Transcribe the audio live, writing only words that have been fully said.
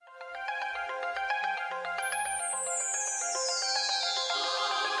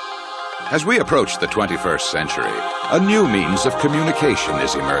As we approach the 21st century, a new means of communication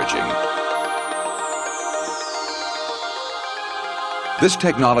is emerging. This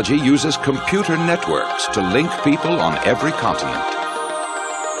technology uses computer networks to link people on every continent.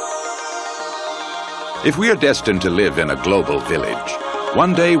 If we are destined to live in a global village,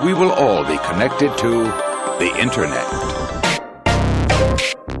 one day we will all be connected to the Internet.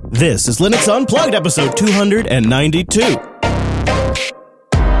 This is Linux Unplugged, episode 292.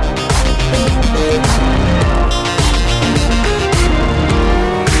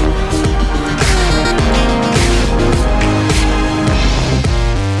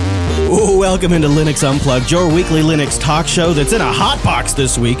 Welcome into Linux Unplugged, your weekly Linux talk show that's in a hot box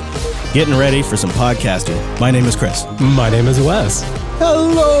this week. Getting ready for some podcasting. My name is Chris. My name is Wes.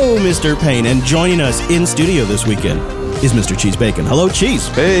 Hello, Mr. Payne. And joining us in studio this weekend is Mr. Cheese Bacon. Hello, Cheese.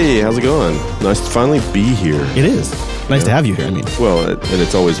 Hey, how's it going? Nice to finally be here. It is. Nice to have you here, I mean. Well, and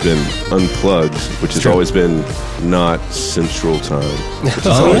it's always been unplugged, which has always been not Central Time. Which has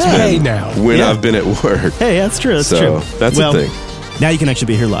always been when I've been at work. Hey, that's true. That's true. That's a thing. Now you can actually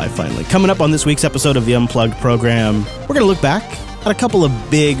be here live, finally. Coming up on this week's episode of the Unplugged program, we're going to look back at a couple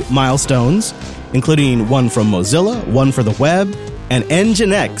of big milestones, including one from Mozilla, one for the web, and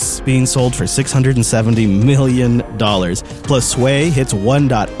Nginx being sold for $670 million. Plus, Sway hits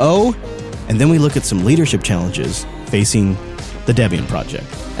 1.0, and then we look at some leadership challenges facing the Debian project.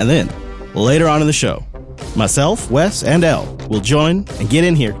 And then, later on in the show, myself, Wes, and Elle will join and get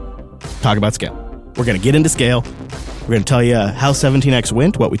in here, talk about Scale. We're going to get into Scale. We're going to tell you how 17X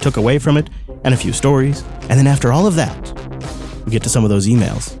went, what we took away from it, and a few stories. And then after all of that, we get to some of those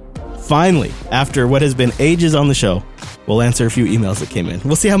emails. Finally, after what has been ages on the show, we'll answer a few emails that came in.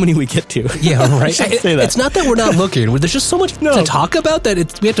 We'll see how many we get to. Yeah, right. It's not that we're not looking. There's just so much to talk about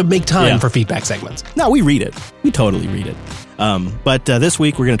that we have to make time for feedback segments. No, we read it. We totally read it. But this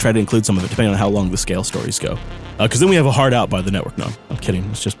week, we're going to try to include some of it, depending on how long the Scale stories go. Because then we have a hard out by the network. No, I'm kidding.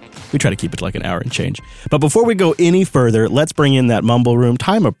 It's just, we try to keep it like an hour and change. But before we go any further, let's bring in that Mumble Room.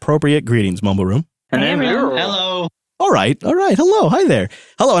 Time-appropriate greetings, Mumble Room. Hello. All right. Hello. Hi there.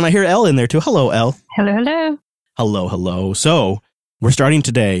 Hello, and I hear Elle in there, too. Hello, Elle. Hello. Hello. So, we're starting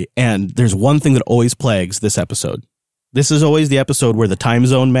today, and there's one thing that always plagues this episode. This is always the episode where the time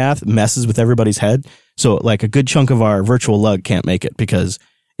zone math messes with everybody's head. So, like, a good chunk of our virtual lug can't make it because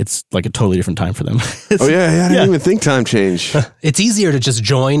it's like a totally different time for them. I didn't even think time change. It's easier to just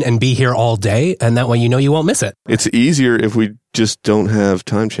join and be here all day, and that way you know you won't miss it. It's easier if we just don't have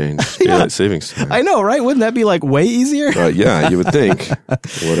time change. Daylight savings time. I know, right? Wouldn't that be like way easier? Yeah, you would think.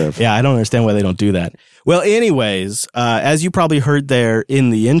 Whatever. Yeah, I don't understand why they don't do that. Well, anyways, as you probably heard there in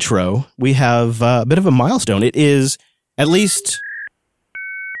the intro, we have a bit of a milestone. It is, at least,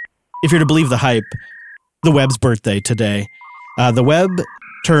 if you're to believe the hype, the web's birthday today. The web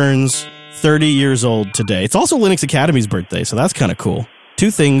turns 30 years old today. It's also Linux Academy's birthday, so that's kind of cool. Two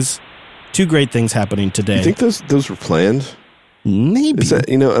great things happening today. You think those were planned? Maybe.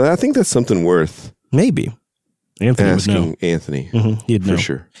 I think that's something worth maybe Anthony asking would know. Anthony. He'd know. For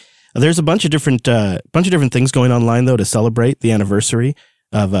sure. There's a bunch of different things going online, though, to celebrate the anniversary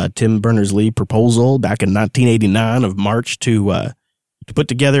of Tim Berners-Lee proposal back in 1989 of March to put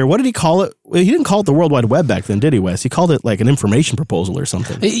together, what did he call it? Well, he didn't call it the World Wide Web back then, did he, Wes? He called it like an information proposal or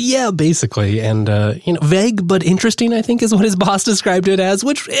something. Yeah, basically. And, vague but interesting, I think, is what his boss described it as,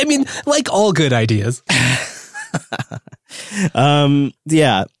 which, I mean, like all good ideas.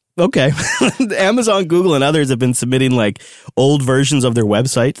 Yeah. Okay. Amazon, Google, and others have been submitting like old versions of their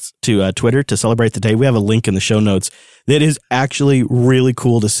websites to Twitter to celebrate the day. We have a link in the show notes that is actually really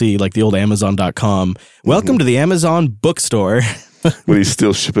cool to see, like the old Amazon.com. Welcome to the Amazon bookstore. When he's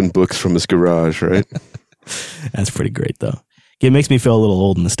still shipping books from his garage, right? That's pretty great, though. It makes me feel a little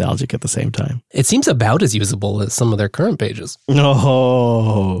old and nostalgic at the same time. It seems about as usable as some of their current pages.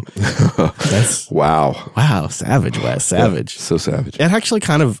 Oh, wow. Wow, savage, Wes, savage. Yeah, so savage. It actually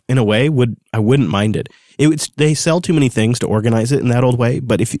kind of, in a way, I wouldn't mind it. They sell too many things to organize it in that old way,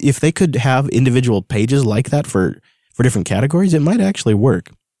 but if they could have individual pages like that for different categories, it might actually work.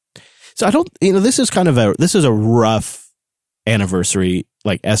 So this is a rough anniversary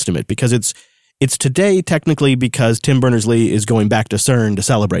like estimate because it's today technically because Tim Berners-Lee is going back to CERN to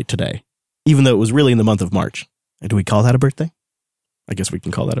celebrate today, even though it was really in the month of March. Do we call that a birthday? I guess we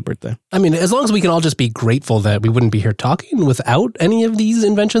can call that a birthday. I mean, as long as we can all just be grateful that we wouldn't be here talking without any of these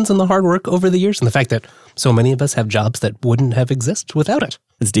inventions and the hard work over the years and the fact that so many of us have jobs that wouldn't have existed without it.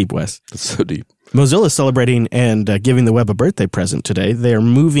 It's deep, Wes. It's so deep. Mozilla is celebrating and giving the web a birthday present today. They're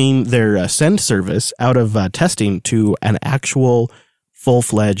moving their send service out of testing to an actual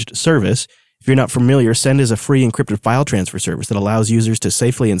full-fledged service. If you're not familiar, Send is a free encrypted file transfer service that allows users to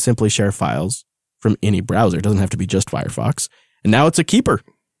safely and simply share files from any browser. It doesn't have to be just Firefox. And now it's a keeper.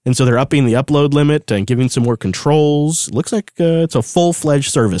 And so they're upping the upload limit and giving some more controls. Looks like it's a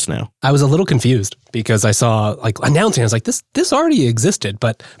full-fledged service now. I was a little confused because I saw like announcing. I was like, this already existed,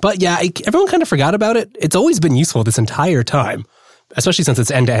 but yeah, everyone kind of forgot about it. It's always been useful this entire time, especially since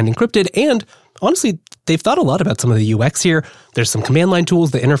it's end-to-end encrypted. And honestly, they've thought a lot about some of the UX here. There's some command line tools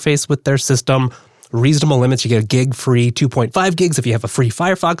that interface with their system. Reasonable limits. You get a gig free, 2.5 gigs if you have a free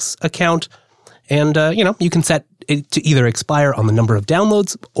Firefox account. And, you can set it to either expire on the number of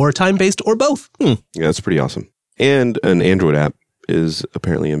downloads or time-based or both. Yeah, that's pretty awesome. And an Android app is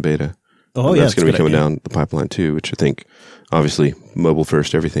apparently in beta. Oh, yeah. That's going to be coming down the pipeline, too, which I think, obviously,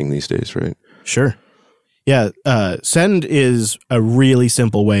 mobile-first everything these days, right? Sure. Yeah, Send is a really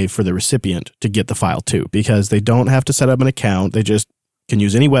simple way for the recipient to get the file, too, because they don't have to set up an account. They just can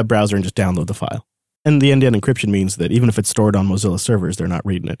use any web browser and just download the file. And the end-to-end encryption means that even if it's stored on Mozilla servers, they're not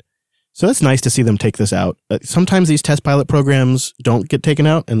reading it. So it's nice to see them take this out. Sometimes these test pilot programs don't get taken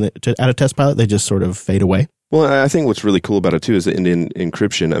out, and to add a test pilot, they just sort of fade away. Well, I think what's really cool about it, too, is that in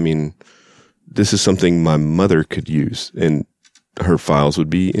encryption, I mean, this is something my mother could use, and her files would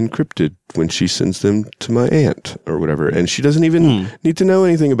be encrypted when she sends them to my aunt or whatever. And she doesn't even need to know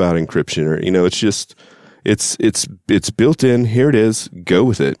anything about encryption, or, it's just, it's built in. Here it is. Go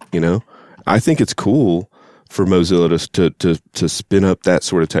with it. I think it's cool for Mozilla to spin up that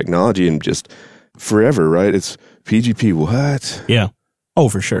sort of technology and just forever, right? It's PGP. What? Yeah. Oh,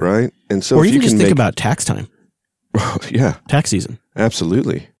 for sure. Right. And so, or even just think about tax time. Yeah. Tax season.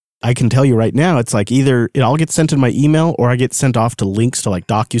 Absolutely. I can tell you right now, it's like either it all gets sent in my email or I get sent off to links to like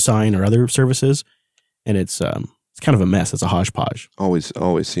DocuSign or other services, and it's kind of a mess. It's a hodgepodge. Always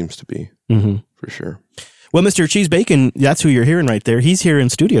seems to be, for sure. Well, Mr. Cheese Bacon, that's who you're hearing right there. He's here in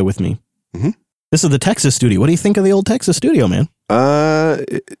studio with me. Mm-hmm. This is the Texas studio. What do you think of the old Texas studio, man?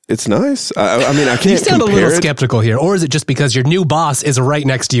 It's nice. I mean, I can't. You sound a compare little skeptical here, or is it just because your new boss is right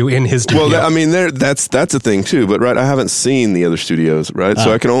next to you in his studio? Well, that's a thing too. But right, I haven't seen the other studios, right?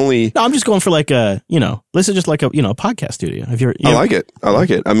 So I can only. No, I'm just going for like this is just like a podcast studio. If I like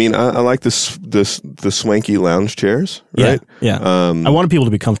it. I mean, I like the swanky lounge chairs, right? Yeah. I wanted people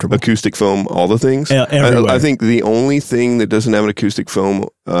to be comfortable. Acoustic foam, all the things. Everywhere. I think the only thing that doesn't have an acoustic foam,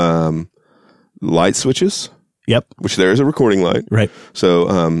 light switches. Yep. Which there is a recording light. Right.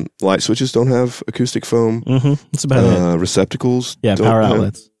 So light switches don't have acoustic foam. Mm-hmm. That's about it. Receptacles. Yeah, power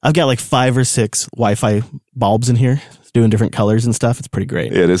outlets. I've got like 5 or 6 Wi-Fi bulbs in here doing different colors and stuff. It's pretty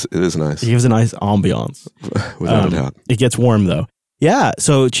great. Yeah, it is nice. It gives a nice ambiance. Without a doubt. It gets warm though. Yeah,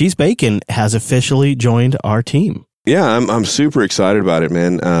 so Cheese Bacon has officially joined our team. Yeah, I'm super excited about it,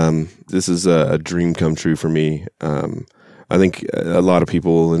 man. This is a dream come true for me. I think a lot of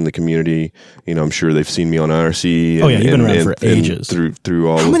people in the community, I'm sure they've seen me on IRC. You've been around for ages. Through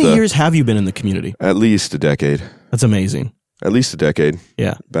all of How many years have you been in the community? At least a decade. That's amazing. At least a decade.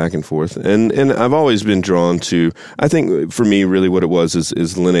 Yeah. Back and forth. And I've always been drawn to, I think for me, really what it was is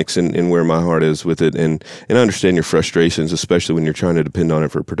Linux and where my heart is with it. And I understand your frustrations, especially when you're trying to depend on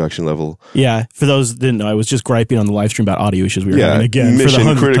it for production level. Yeah. For those that didn't know, I was just griping on the live stream about audio issues we were having again.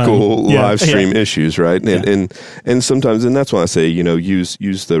 Mission critical live stream issues, right? And sometimes, and that's why I say, use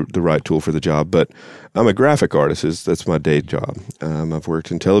the right tool for the job. But I'm a graphic artist. That's my day job. I've worked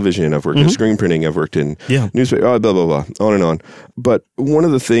in television. I've worked in screen printing. I've worked in newspaper, blah, blah, blah, on and on. But one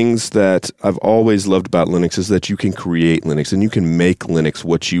of the things that I've always loved about Linux is that you can create Linux and you can make Linux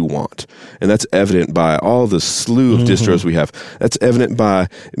what you want. And that's evident by all the slew of distros we have. That's evident by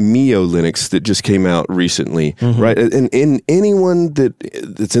Mio Linux that just came out recently, right? And anyone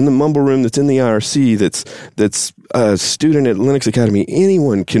that's in the Mumble Room, that's in the IRC, that's a student at Linux Academy,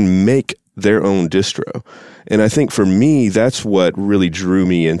 anyone can make their own distro. And I think for me, that's what really drew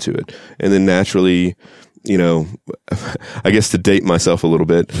me into it. And then naturally, I guess to date myself a little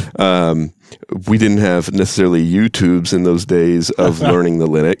bit, we didn't have necessarily YouTubes in those days of learning the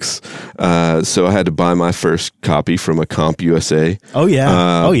Linux. So I had to buy my first copy from a CompUSA.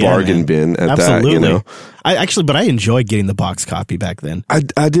 Bargain bin at that, But I enjoyed getting the box copy back then.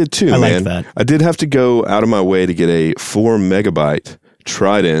 I did too, man. Liked that. I did have to go out of my way to get a 4 megabyte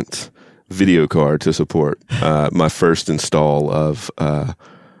Trident video card to support my first install of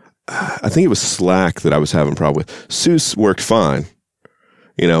I think it was Slack that I was having a problem with. SUSE worked fine,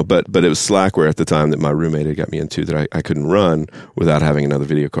 but it was Slackware at the time that my roommate had got me into that I couldn't run without having another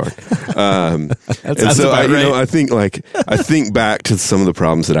video card. And so I think back to some of the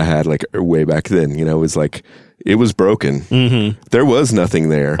problems that I had like way back then. It was like it was broken. Mm-hmm. There was nothing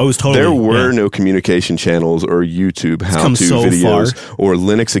there. Oh, it was totally. There were no communication channels or YouTube how-to videos or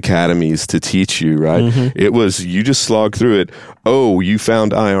Linux academies to teach you, right? Mm-hmm. It was, you just slog through it. Oh, you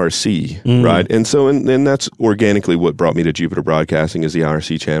found IRC, right? And so, and that's organically what brought me to Jupiter Broadcasting is the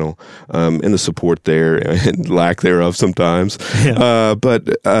IRC channel, and the support there and lack thereof sometimes. Yeah. But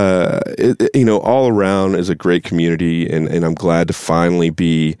all around is a great community, and I'm glad to finally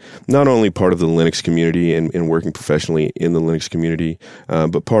be not only part of the Linux community and working professionally in the Linux community,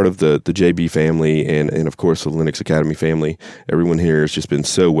 but part of the JB family and of course the Linux Academy family. Everyone here has just been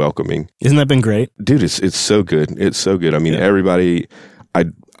so welcoming. Isn't that been great? Dude, it's so good. It's so good. I mean, everybody,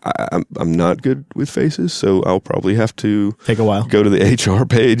 I'm not good with faces, so I'll probably have to take a while. Go to the HR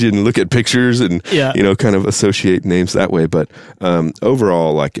page and look at pictures and kind of associate names that way. But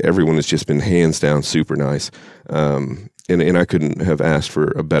overall, like everyone has just been hands down super nice. And I couldn't have asked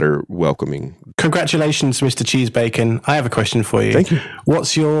for a better welcoming. Congratulations, Mr. Cheesebacon. I have a question for you. Thank you.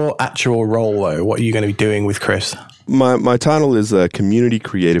 What's your actual role, though? What are you going to be doing with Chris? My title is a community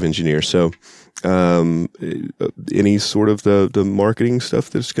creative engineer. So any sort of the marketing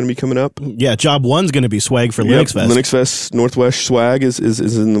stuff that's going to be coming up. Yeah, job one's going to be swag for Linux Fest. Linux Fest Northwest swag is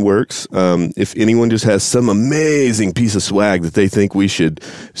in the works. If anyone just has some amazing piece of swag that they think we should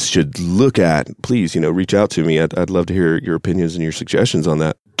look at, please, reach out to me. I'd love to hear your opinions and your suggestions on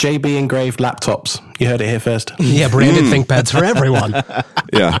that. JB engraved laptops. You heard it here first. Yeah, branded ThinkPads for everyone.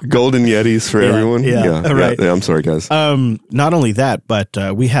 Yeah, golden Yetis for everyone. Yeah, right. Yeah, I'm sorry, guys. Not only that, but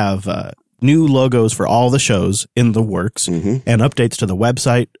we have new logos for all the shows in the works and updates to the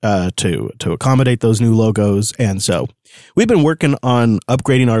website to accommodate those new logos. And so we've been working on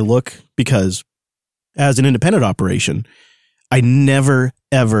upgrading our look because as an independent operation, I never,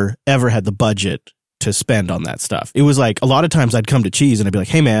 ever, ever had the budget to spend on that stuff. It was like a lot of times I'd come to Cheese and I'd be like,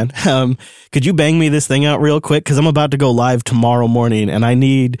 hey man, could you bang me this thing out real quick? Cause I'm about to go live tomorrow morning and I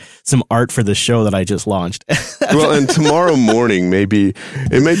need some art for the show that I just launched. Well, and tomorrow morning,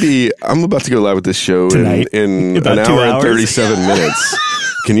 I'm about to go live with this show tonight, in an hour and 37 minutes.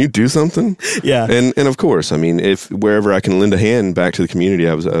 Can you do something? Yeah. And of course, I mean, if wherever I can lend a hand back to the community,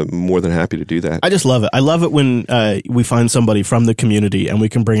 I was more than happy to do that. I just love it. I love it when we find somebody from the community and we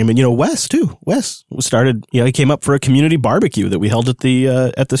can bring him in. Wes too. Wes started, he came up for a community barbecue that we held at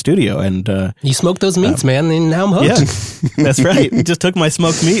the studio. And you smoked those meats, man, and now I'm hooked. Yeah, that's right. He just took my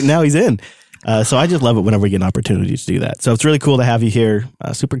smoked meat and now he's in. So I just love it whenever we get an opportunity to do that. So it's really cool to have you here.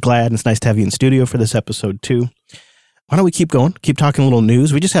 Super glad. And it's nice to have you in studio for this episode too. Why don't we keep going? Keep talking a little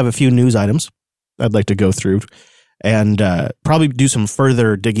news. We just have a few news items I'd like to go through and probably do some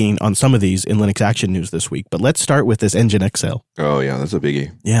further digging on some of these in Linux Action News this week. But let's start with this Nginx sale. Oh, yeah, that's a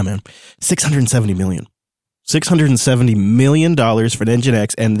biggie. Yeah, man. $670 million. $670 million for an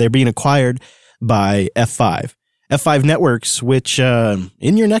Nginx, and they're being acquired by F5. F5 Networks, which in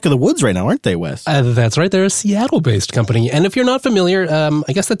your neck of the woods right now, aren't they, Wes? That's right. They're a Seattle-based company. And if you're not familiar,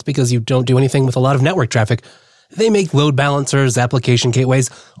 I guess that's because you don't do anything with a lot of network traffic. They make load balancers, application gateways,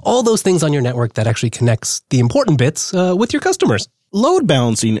 all those things on your network that actually connects the important bits with your customers. Load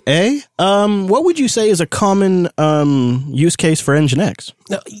balancing, eh? What would you say is a common use case for Nginx?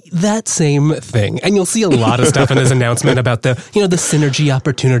 That same thing. And you'll see a lot of stuff in this announcement about the synergy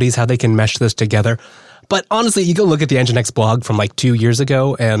opportunities, how they can mesh this together. But honestly, you go look at the Nginx blog from like 2 years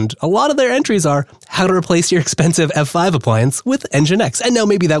ago, and a lot of their entries are how to replace your expensive F5 appliance with Nginx. And now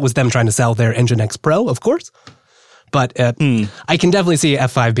maybe that was them trying to sell their Nginx Pro, of course. But I can definitely see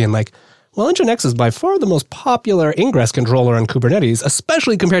F5 being like, well, Nginx is by far the most popular ingress controller on Kubernetes,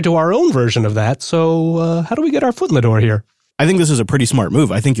 especially compared to our own version of that. So how do we get our foot in the door here? I think this is a pretty smart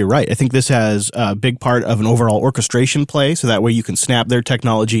move. I think you're right. I think this has a big part of an overall orchestration play, so that way you can snap their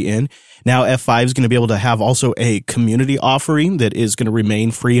technology in. Now F5 is going to be able to have also a community offering that is going to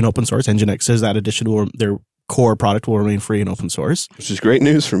remain free and open source. Nginx says that additional their core product will remain free and open source. Which is great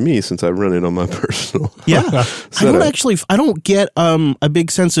news for me since I run it on my personal. Yeah. I don't get a big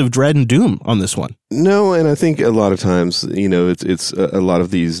sense of dread and doom on this one. No, and I think a lot of times, it's a lot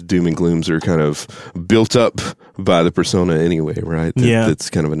of these doom and glooms are kind of built up by the persona anyway, right? That's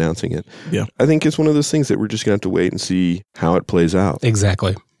kind of announcing it. Yeah. I think it's one of those things that we're just going to have to wait and see how it plays out.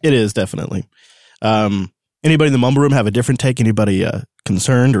 Exactly. It is, definitely. Anybody in the Mumble Room have a different take? Anybody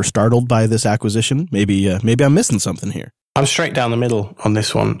concerned or startled by this acquisition? Maybe I'm missing something here. I'm straight down the middle on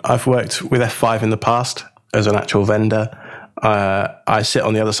this one. I've worked with F5 in the past as an actual vendor. I sit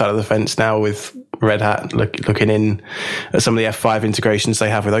on the other side of the fence now with Red Hat, looking in at some of the F5 integrations they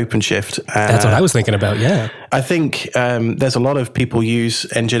have with OpenShift. That's what I was thinking about, yeah. I think there's a lot of people use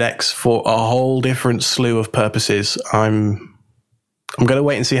Nginx for a whole different slew of purposes. I'm I'm going to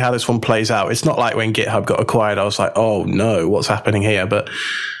wait and see how this one plays out. It's not like when GitHub got acquired, I was like, oh no, what's happening here? But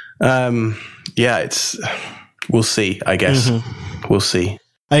we'll see, I guess. Mm-hmm. We'll see.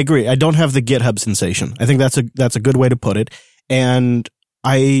 I agree. I don't have the GitHub sensation. I think that's a good way to put it. And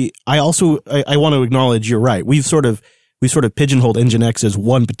I also want to acknowledge you're right. We sort of pigeonholed Nginx as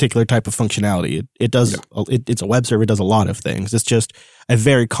one particular type of functionality. It's a web server. It does a lot of things. It's just a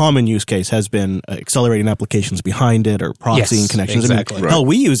very common use case has been accelerating applications behind it or proxying connections. Exactly. I mean, hell,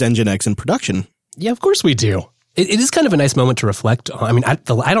 we use Nginx in production. Yeah, of course we do. It is kind of a nice moment to reflect on. I mean,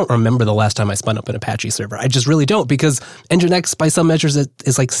 I don't remember the last time I spun up an Apache server. I just really don't, because Nginx, by some measures,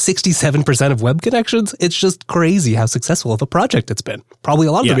 is like 67% of web connections. It's just crazy how successful of a project it's been. Probably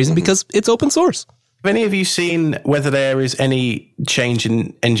a lot of the reason because it's open source. Have any of you seen whether there is any change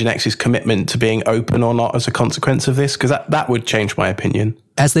in Nginx's commitment to being open or not as a consequence of this? Because that would change my opinion.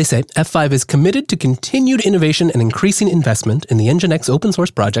 As they say, F5 is committed to continued innovation and increasing investment in the Nginx open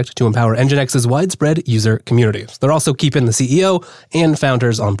source project to empower Nginx's widespread user communities. They're also keeping the CEO and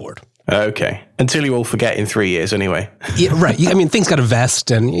founders on board. Okay. Until you all forget in 3 years anyway. Yeah, right. I mean, things got to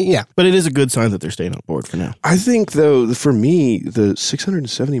vest and yeah. But it is a good sign that they're staying on board for now. I think, though, for me, the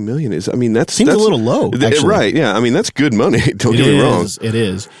 $670 million is, I mean, that's a little low, actually. Right, yeah. I mean, that's good money. Don't get me wrong. It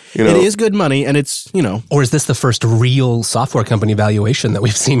is. It is good money, and it's, Or is this the first real software company valuation that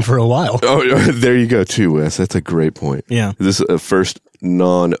we've seen for a while? Oh, there you go, too, Wes. That's a great point. Yeah. This is a first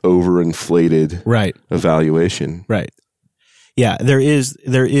non-overinflated evaluation. Right. Yeah, there is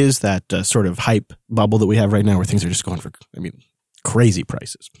that sort of hype bubble that we have right now where things are just going for, crazy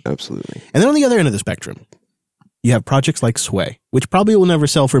prices. Absolutely. And then on the other end of the spectrum, you have projects like Sway, which probably will never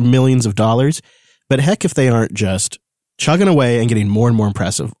sell for millions of dollars, but heck if they aren't just chugging away and getting more and more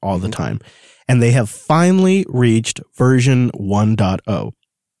impressive all the time. And they have finally reached version 1.0,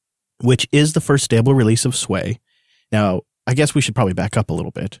 which is the first stable release of Sway. Now, I guess we should probably back up a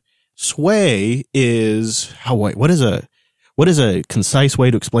little bit. Sway is, what is a concise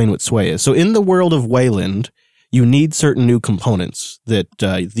way to explain what Sway is? So in the world of Wayland, you need certain new components that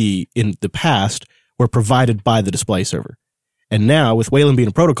in the past were provided by the display server. And now, with Wayland being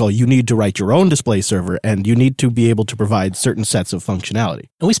a protocol, you need to write your own display server, and you need to be able to provide certain sets of functionality.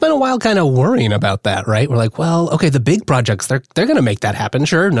 And we spent a while kind of worrying about that, right? We're like, well, okay, the big projects, they're going to make that happen.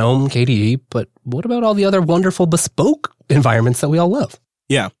 Sure, GNOME, KDE, but what about all the other wonderful bespoke environments that we all love?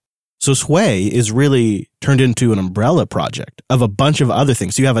 Yeah. So Sway is really turned into an umbrella project of a bunch of other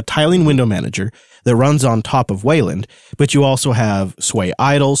things. So you have a tiling window manager that runs on top of Wayland, but you also have Sway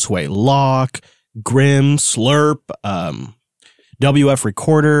Idle, Sway Lock, Grim, Slurp, WF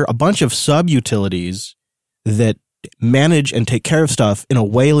Recorder, a bunch of sub-utilities that manage and take care of stuff in a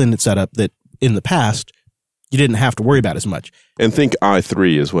Wayland setup that in the past you didn't have to worry about as much. And think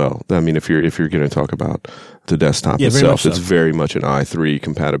i3 as well. I mean, if you're going to talk about the desktop itself, it's very much an i3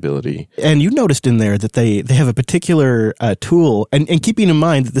 compatibility. And you noticed in there that they have a particular tool, and keeping in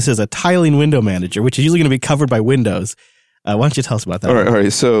mind that this is a tiling window manager, which is usually going to be covered by Windows. Why don't you tell us about that? All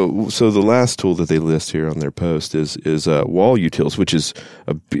right. So the last tool that they list here on their post is Wall Utils, which is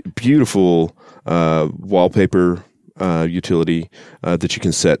a beautiful wallpaper utility that you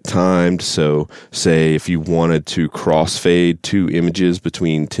can set timed. So say if you wanted to crossfade two images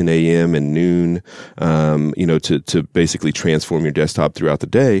between 10 a.m. and noon, to basically transform your desktop throughout the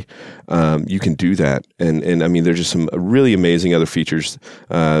day, you can do that. And I mean, there's just some really amazing other features.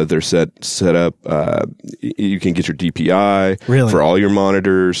 They're set up. You can get your DPI for all your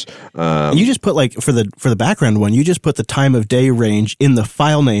monitors. You just put for the background one, you just put the time of day range in the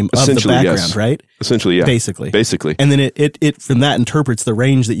file name of the background, yes. right? Essentially, yeah. Basically. And then it from that interprets the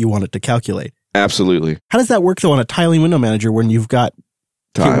range that you want it to calculate. Absolutely. How does that work though on a tiling window manager when you've got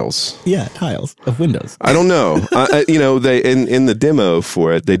tiles? Tiles of windows. I don't know. They in the demo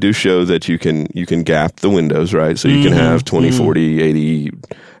for it, they do show that you can gap the windows, right? So you can have 20, 40, 80,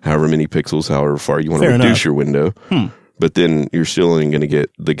 however many pixels, however far you want to reduce your window. But then you're still only going to get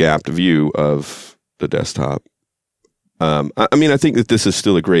the gapped view of the desktop. I think that this is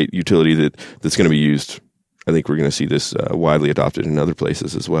still a great utility that's going to be used. I think we're going to see this widely adopted in other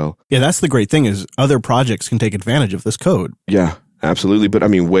places as well. Yeah, that's the great thing is other projects can take advantage of this code. Yeah, absolutely. But I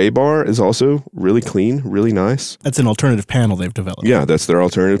mean, Waybar is also really clean, really nice. That's an alternative panel they've developed. Yeah, that's their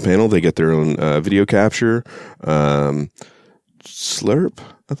alternative panel. They get their own video capture. Slurp,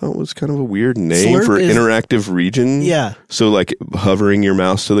 I thought was kind of a weird name for interactive region. Yeah. So like hovering your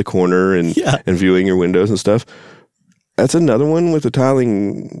mouse to the corner and viewing your windows and stuff. That's another one with a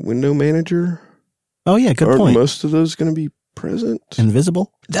tiling window manager. Oh, yeah, good point. Are most of those going to be present.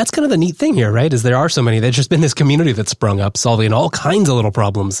 Invisible? That's kind of the neat thing here, right? Is there are so many. There's just been this community that's sprung up, solving all kinds of little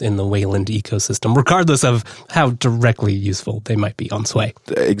problems in the Wayland ecosystem, regardless of how directly useful they might be on Sway.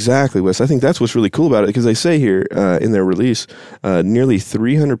 Exactly, Wes. I think that's what's really cool about it, because they say here in their release, nearly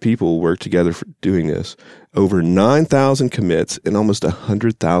 300 people work together for doing this. Over 9,000 commits and almost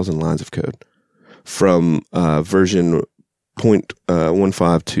 100,000 lines of code from version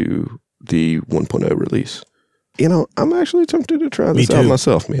 0.15 to the 1.0 release. I'm actually tempted to try this out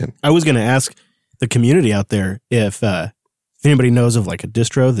myself, man. I was going to ask the community out there if anybody knows of like a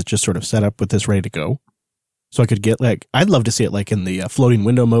distro that's just sort of set up with this ready to go. So I could get I'd love to see it like in the floating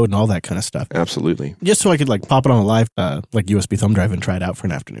window mode and all that kind of stuff. Absolutely. Just so I could like pop it on a live USB thumb drive and try it out for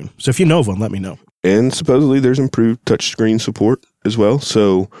an afternoon. So if you know of one, let me know. And supposedly there's improved touchscreen support as well.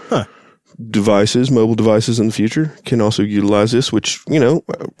 So mobile devices in the future can also utilize this, which,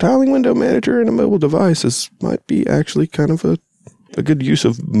 tiling window manager in a mobile device might be actually kind of a good use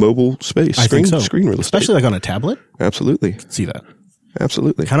of mobile space. I think so. Screen real estate. Especially like on a tablet. Absolutely. See that.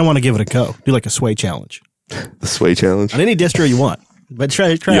 Absolutely. Kind of want to give it a go. Do like a Sway challenge. The Sway challenge. On any distro you want. But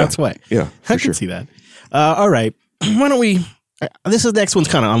try out Sway. Yeah, I can see that. All right. Why don't we... This next one's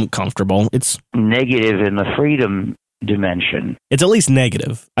kind of uncomfortable. It's negative in the freedom dimension. It's at least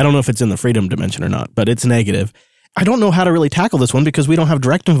negative. I don't know if it's in the freedom dimension or not, but it's negative. I don't know how to really tackle this one because we don't have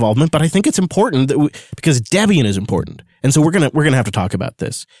direct involvement, but I think it's important because Debian is important. And so we're gonna have to talk about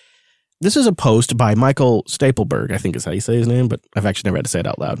this. This is a post by Michael Stapleberg, I think is how you say his name, but I've actually never had to say it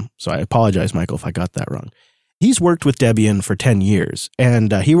out loud. So I apologize, Michael, if I got that wrong. He's worked with Debian for 10 years,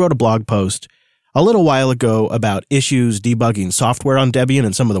 and he wrote a blog post a little while ago about issues debugging software on Debian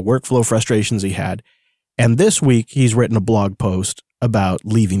and some of the workflow frustrations he had. And this week, he's written a blog post about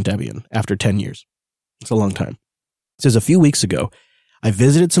leaving Debian after 10 years. It's a long time. It says, a few weeks ago, I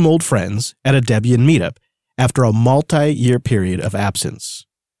visited some old friends at a Debian meetup after a multi-year period of absence.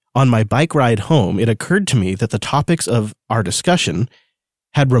 On my bike ride home, it occurred to me that the topics of our discussion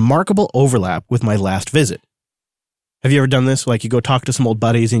had remarkable overlap with my last visit. Have you ever done this? Like you go talk to some old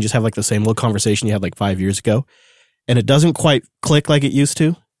buddies and you just have like the same little conversation you had like 5 years ago, and it doesn't quite click like it used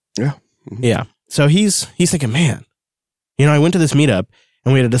to? Yeah. Mm-hmm. Yeah. So he's thinking, man, I went to this meetup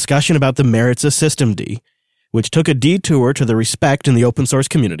and we had a discussion about the merits of systemd, which took a detour to the respect in the open source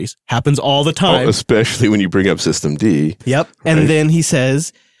communities. Happens all the time. Especially when you bring up systemd. Yep. And right? Then he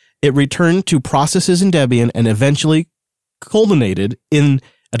says it returned to processes in Debian and eventually culminated in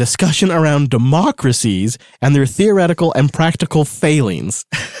a discussion around democracies and their theoretical and practical failings.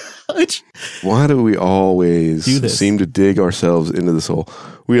 Why do we always seem to dig ourselves into this hole?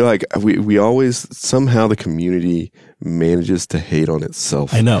 We always, somehow the community manages to hate on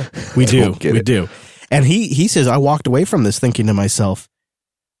itself. I know. We do. We do. And he says, I walked away from this thinking to myself,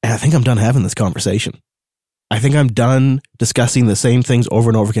 and I think I'm done having this conversation. I think I'm done discussing the same things over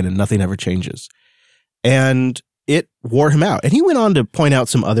and over again and nothing ever changes. And it wore him out. And he went on to point out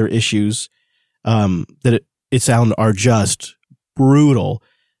some other issues that it sound are just brutal.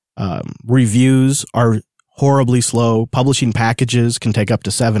 Reviews are horribly slow. Publishing packages can take up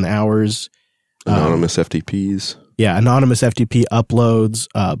to 7 hours. Anonymous FTPs. Yeah, anonymous FTP uploads.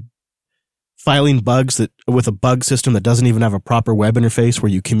 Filing bugs with a bug system that doesn't even have a proper web interface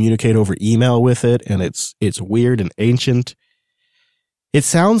where you communicate over email with it, and it's weird and ancient. It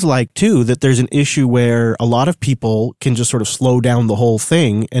sounds like, too, that there's an issue where a lot of people can just sort of slow down the whole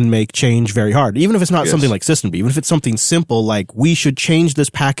thing and make change very hard. Even if it's not something like systemd, even if it's something simple like we should change this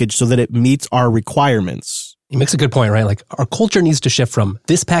package so that it meets our requirements. He makes a good point, right? Like our culture needs to shift from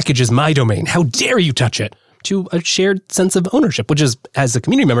this package is my domain, how dare you touch it, to a shared sense of ownership, which is, as a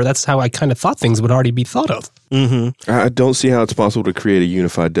community member, that's how I kind of thought things would already be thought of. Mm-hmm. I don't see how it's possible to create a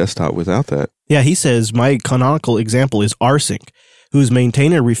unified desktop without that. Yeah, he says, my canonical example is rsync, whose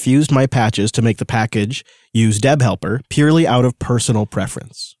maintainer refused my patches to make the package use debhelper purely out of personal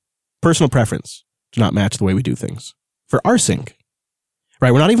preference. Personal preference do not match the way we do things. For rsync.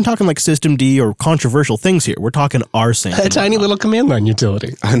 Right, we're not even talking like systemd or controversial things here. We're talking rsync. A tiny little command line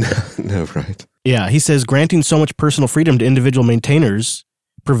utility. I know, right. Yeah, he says granting so much personal freedom to individual maintainers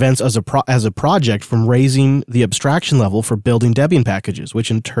prevents us as a project from raising the abstraction level for building Debian packages,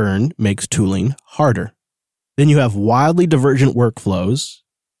 which in turn makes tooling harder. Then you have wildly divergent workflows,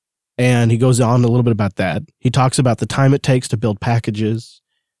 and he goes on a little bit about that. He talks about the time it takes to build packages.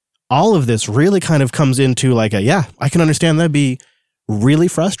 All of this really kind of comes into like I can understand that'd be really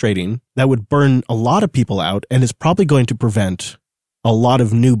frustrating. That would burn a lot of people out, and is probably going to prevent a lot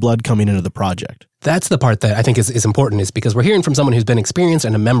of new blood coming into the project. That's the part that I think is important, is because we're hearing from someone who's been experienced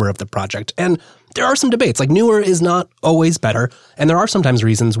and a member of the project. And there are some debates, like newer is not always better. And there are sometimes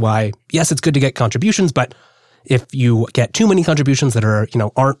reasons why, yes, it's good to get contributions, but If you get too many contributions that are,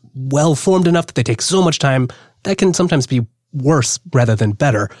 aren't well formed enough that they take so much time, that can sometimes be worse rather than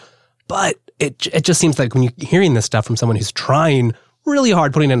better. But it just seems like when you're hearing this stuff from someone who's trying really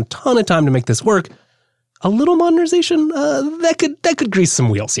hard, putting in a ton of time to make this work, a little modernization, that could grease some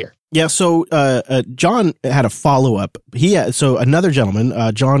wheels here. Yeah, so John had a follow-up. So another gentleman,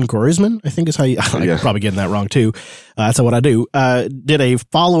 John Gorisman, I think is how I'm probably getting that wrong too. That's what I do. Did a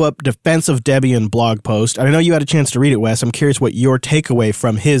follow-up defense of Debian blog post. I know you had a chance to read it, Wes. I'm curious what your takeaway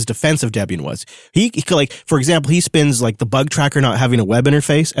from his defense of Debian was. He like, for example, he spins like the bug tracker not having a web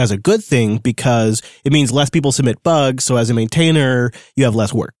interface as a good thing because it means less people submit bugs. So as a maintainer, you have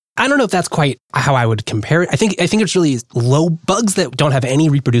less work. I don't know if that's quite how I would compare it. I think it's really low bugs that don't have any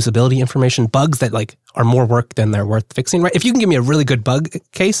reproducibility information, bugs that like are more work than they're worth fixing, right? If you can give me a really good bug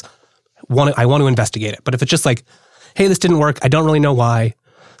case, I want to investigate it. But if it's just like, hey, this didn't work, I don't really know why.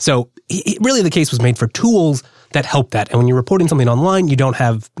 So really the case was made for tools that help that. And when you're reporting something online, you don't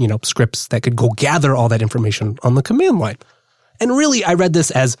have, scripts that could go gather all that information on the command line. And really, I read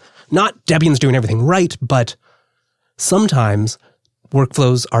this as not Debian's doing everything right, but sometimes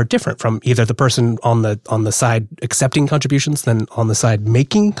workflows are different from either the person on the side accepting contributions than on the side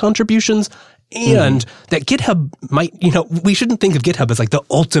making contributions. And that GitHub might, we shouldn't think of GitHub as like the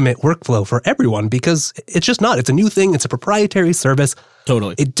ultimate workflow for everyone because it's just not. It's a new thing. It's a proprietary service.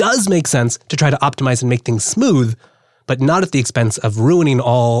 Totally. It does make sense to try to optimize and make things smooth, but not at the expense of ruining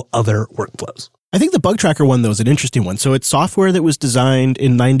all other workflows. I think the bug tracker one, though, is an interesting one. So it's software that was designed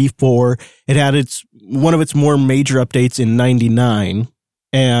in 94. It had one of its more major updates in 99.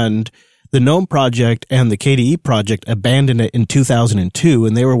 And the GNOME project and the KDE project abandoned it in 2002.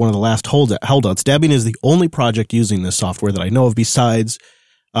 And they were one of the last holdouts. Debian is the only project using this software that I know of besides,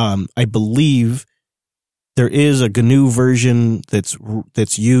 I believe, there is a GNU version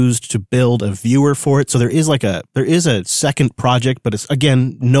that's used to build a viewer for it. So there is a second project, but it's,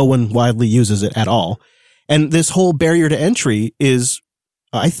 again, no one widely uses it at all. And this whole barrier to entry is,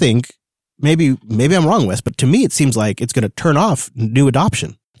 I think, maybe I'm wrong, Wes, but to me it seems like it's going to turn off new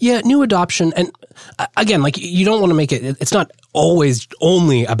adoption. Yeah, new adoption. And again, like you don't want to make it's not always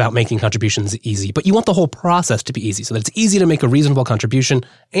only about making contributions easy, but you want the whole process to be easy so that it's easy to make a reasonable contribution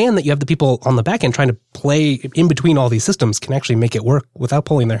and that you have the people on the back end trying to play in between all these systems can actually make it work without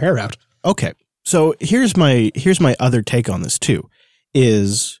pulling their hair out. Okay. So here's my other take on this too,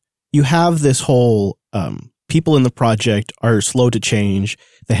 is you have this whole, people in the project are slow to change.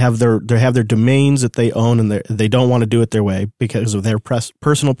 They have their domains that they own and they don't want to do it their way because of their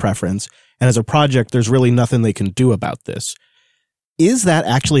personal preference. And as a project, there's really nothing they can do about this. Is that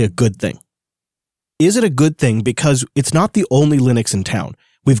actually a good thing? Is it a good thing? Because it's not the only Linux in town.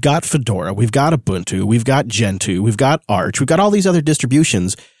 We've got Fedora, we've got Ubuntu, we've got Gentoo, we've got Arch, we've got all these other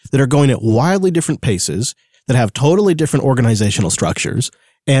distributions that are going at wildly different paces, that have totally different organizational structures.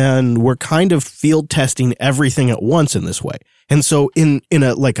 And we're kind of field testing everything at once in this way. And so in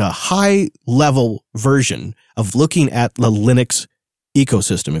a high level version of looking at the Linux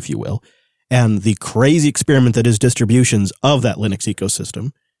ecosystem, if you will, and the crazy experiment that is distributions of that Linux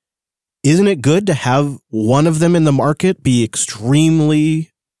ecosystem, isn't it good to have one of them in the market be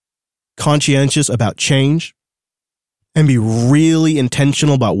extremely conscientious about change and be really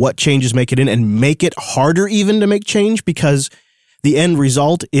intentional about what changes make it in and make it harder even to make change? Because the end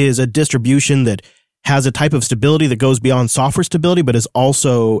result is a distribution that has a type of stability that goes beyond software stability, but is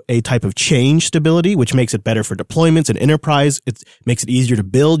also a type of change stability, which makes it better for deployments and enterprise. It makes it easier to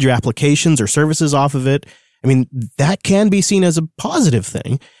build your applications or services off of it. I mean, that can be seen as a positive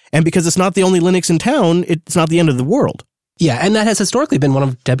thing. And because it's not the only Linux in town, it's not the end of the world. Yeah, and that has historically been one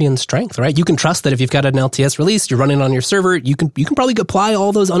of Debian's strengths, right? You can trust that if you've got an LTS release, you're running on your server, you can probably apply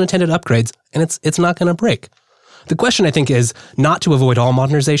all those unattended upgrades, and it's not going to break. The question, I think, is not to avoid all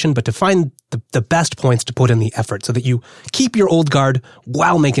modernization, but to find the best points to put in the effort so that you keep your old guard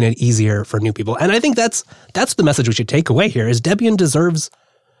while making it easier for new people. And I think that's the message we should take away here is Debian deserves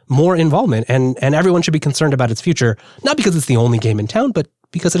more involvement and everyone should be concerned about its future, not because it's the only game in town, but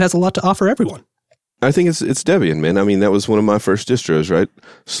because it has a lot to offer everyone. I think it's Debian, man. I mean, that was one of my first distros, right?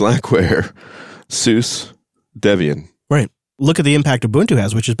 Slackware, SUSE, Debian. Right. Look at the impact Ubuntu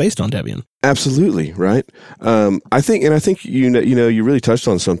has, which is based on Debian. Absolutely, right? I think you really touched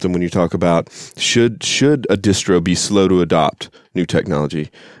on something when you talk about should a distro be slow to adopt new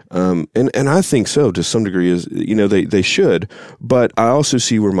technology, and I think so to some degree. Is they should, but I also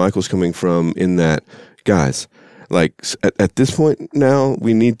see where Michael's coming from in that, guys, like at this point now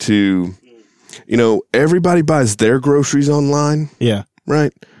we need to, everybody buys their groceries online, yeah,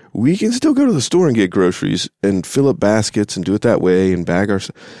 right? We can still go to the store and get groceries and fill up baskets and do it that way and bag our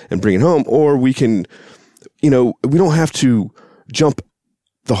and bring it home. Or we can we don't have to jump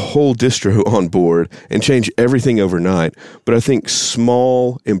the whole distro on board and change everything overnight. But I think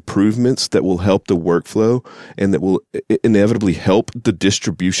small improvements that will help the workflow and that will inevitably help the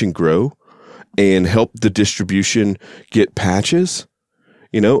distribution grow and help the distribution get patches.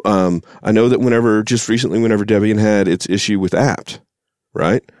 I know that whenever Debian had its issue with apt,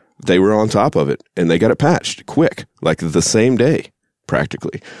 right? They were on top of it and they got it patched quick, like the same day.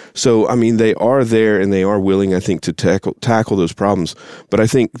 Practically. So, I mean, they are there and they are willing, I think, to tackle those problems. But I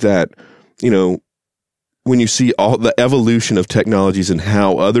think that, when you see all the evolution of technologies and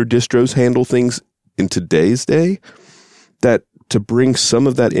how other distros handle things in today's day, that to bring some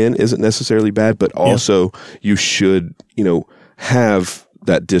of that in isn't necessarily bad, but also you should, have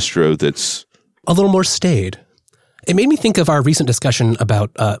that distro that's a little more staid. It made me think of our recent discussion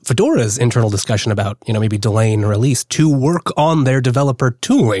about Fedora's internal discussion about, maybe delaying a release to work on their developer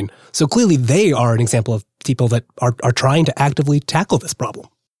tooling. So clearly they are an example of people that are trying to actively tackle this problem.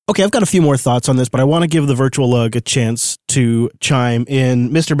 Okay, I've got a few more thoughts on this, but I want to give the Virtual Lug a chance to chime in.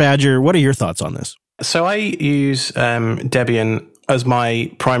 Mr. Badger, what are your thoughts on this? So I use Debian as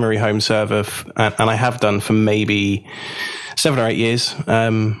my primary home server, and I have done for maybe 7 or 8 years,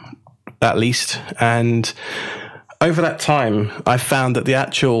 at least. And over that time, I found that the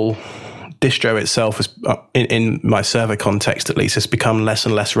actual distro itself, has, in my server context at least, has become less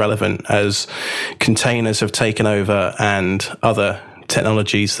and less relevant as containers have taken over and other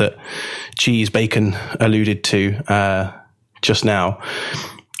technologies that Cheese Bacon alluded to just now.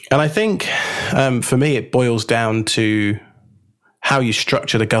 And I think for me, it boils down to how you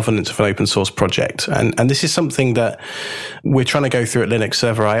structure the governance of an open source project. And this is something that we're trying to go through at Linux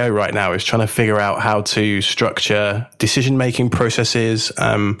Server IO right now, is trying to figure out how to structure decision-making processes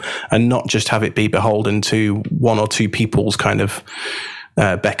and not just have it be beholden to one or two people's kind of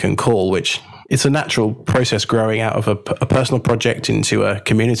beck and call, which it's a natural process growing out of a personal project into a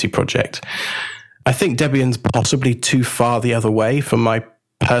community project. I think Debian's possibly too far the other way for my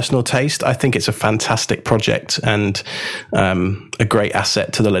personal taste. I think it's a fantastic project and a great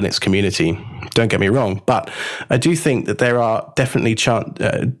asset to the Linux community. Don't get me wrong, but I do think that there are definitely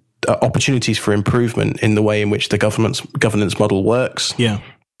opportunities for improvement in the way in which the governance model works. Yeah.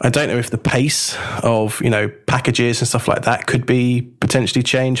 I don't know if the pace of, packages and stuff like that could be potentially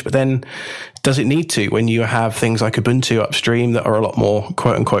changed, but then does it need to when you have things like Ubuntu upstream that are a lot more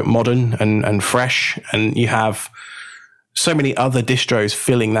quote unquote modern and fresh, and you have so many other distros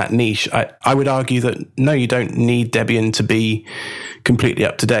filling that niche? I would argue that no, you don't need Debian to be completely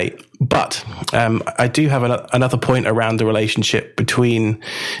up to date. But I do have another point around the relationship between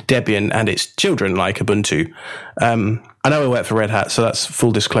Debian and its children, like Ubuntu. I know I work for Red Hat, so that's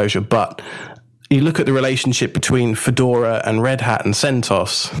full disclosure, but you look at the relationship between Fedora and Red Hat and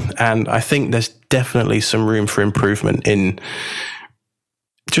CentOS, and I think there's definitely some room for improvement in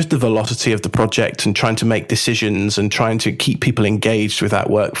just the velocity of the project and trying to make decisions and trying to keep people engaged with that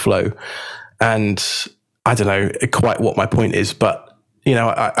workflow. And I don't know quite what my point is, but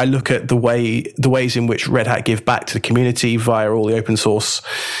I look at the ways in which Red Hat give back to the community via all the open source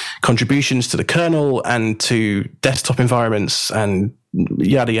contributions to the kernel and to desktop environments and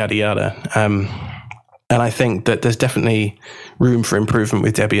yada, yada, yada. And I think that there's definitely room for improvement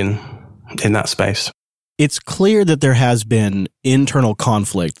with Debian in that space. It's clear that there has been internal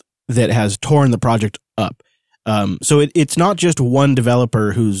conflict that has torn the project up. So it's not just one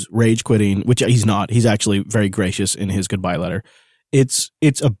developer who's rage quitting, which he's not. He's actually very gracious in his goodbye letter. It's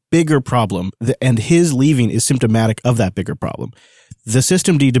a bigger problem, and his leaving is symptomatic of that bigger problem. The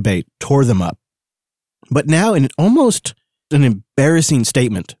systemd debate tore them up. But now, in almost an embarrassing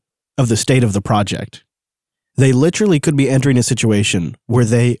statement of the state of the project, they literally could be entering a situation where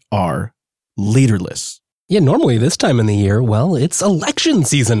they are leaderless. Yeah, normally this time in the year, well, it's election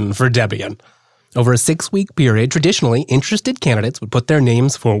season for Debian. Over a 6-week period, traditionally, interested candidates would put their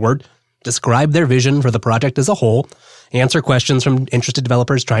names forward, describe their vision for the project as a whole, answer questions from interested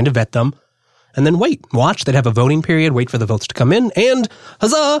developers trying to vet them, and then watch. They'd have a voting period, wait for the votes to come in, and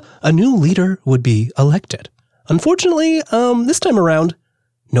huzzah, a new leader would be elected. Unfortunately, this time around,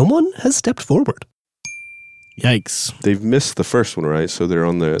 no one has stepped forward. Yikes! They've missed the first one, right? So they're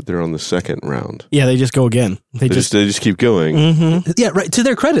on the second round. Yeah, they just go again. They just keep going. Mm-hmm. Yeah, right. To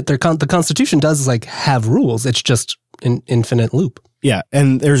their credit, the Constitution does have rules. It's just an infinite loop. Yeah,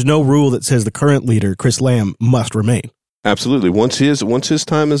 and there's no rule that says the current leader, Chris Lamb, must remain. Absolutely. Once his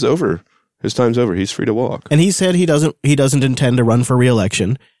time is over, his time's over. He's free to walk. And he said he doesn't intend to run for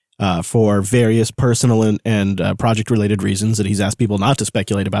re-election for various personal and project related reasons that he's asked people not to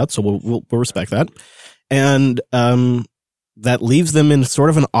speculate about. So we'll respect that. And that leaves them in sort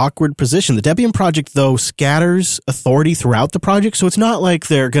of an awkward position. The Debian project, though, scatters authority throughout the project, so it's not like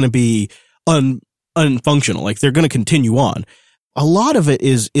they're going to be unfunctional, like they're going to continue on. A lot of it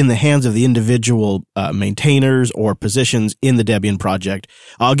is in the hands of the individual maintainers or positions in the Debian project.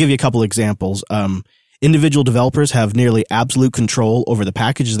 I'll give you a couple examples. Individual developers have nearly absolute control over the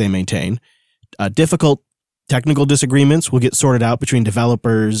packages they maintain. Difficult technical disagreements will get sorted out between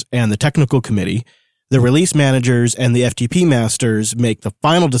developers and the technical committee. The release managers and the FTP masters make the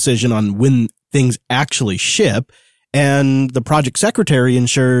final decision on when things actually ship, and the project secretary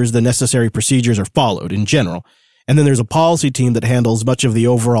ensures the necessary procedures are followed in general. And then there's a policy team that handles much of the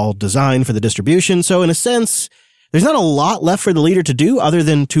overall design for the distribution. So in a sense, there's not a lot left for the leader to do other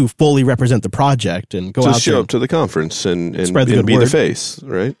than to fully represent the project and go out to show up to the conference and spread the good be word. the face,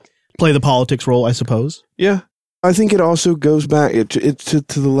 right? Play the politics role, I suppose. Yeah. I think it also goes back to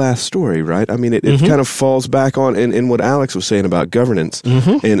the last story, right? I mean, it kind of falls back on in what Alex was saying about governance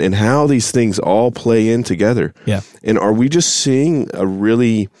and how these things all play in together. Yeah. And are we just seeing a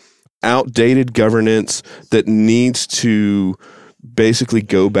really outdated governance that needs to basically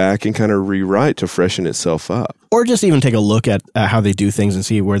go back and kind of rewrite to freshen itself up? Or just even take a look at how they do things and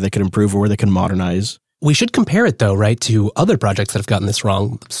see where they can improve or where they can modernize. We should compare it, though, right, to other projects that have gotten this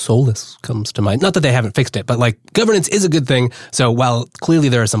wrong. Solus comes to mind. Not that they haven't fixed it, but like governance is a good thing. So while clearly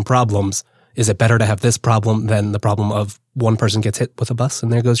there are some problems, is it better to have this problem than the problem of one person gets hit with a bus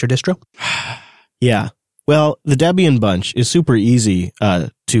and there goes your distro? Yeah. Well, the Debian bunch is super easy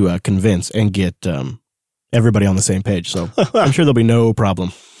to convince and get everybody on the same page. So I'm sure there'll be no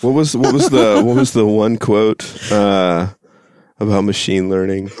problem. What was the one quote about machine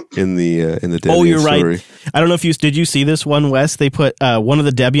learning in the Debian Oh, you're story? right. I don't know if did you see this one, Wes? They put one of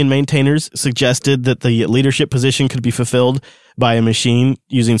the Debian maintainers suggested that the leadership position could be fulfilled by a machine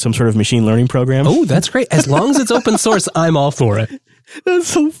using some sort of machine learning program. Oh, that's great. As long as it's open source, I'm all for it. That's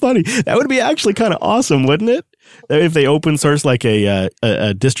so funny. That would be actually kind of awesome, wouldn't it? If they open source like a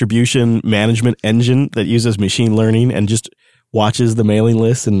distribution management engine that uses machine learning and just watches the mailing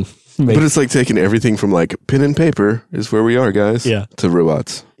list and But it's like taking everything from like pen and paper is where we are, guys, to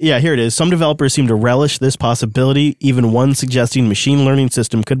robots. Yeah, here it is. Some developers seem to relish this possibility, even one suggesting machine learning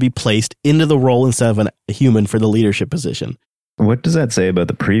system could be placed into the role instead of a human for the leadership position. What does that say about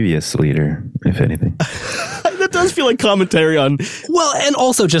the previous leader, if anything? That does feel like commentary on... Well, and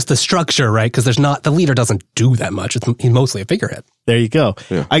also just the structure, right? Because the leader doesn't do that much. He's mostly a figurehead. There you go.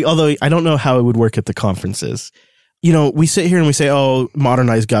 Yeah. Although I don't know how it would work at the conferences. You know, we sit here and we say, oh,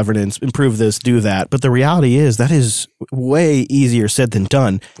 modernize governance, improve this, do that. But the reality is that is way easier said than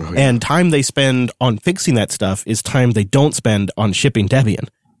done. Oh, yeah. And time they spend on fixing that stuff is time they don't spend on shipping Debian.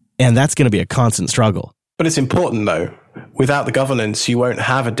 And that's going to be a constant struggle. But it's important, though. Without the governance, you won't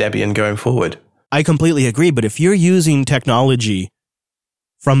have a Debian going forward. I completely agree. But if you're using technology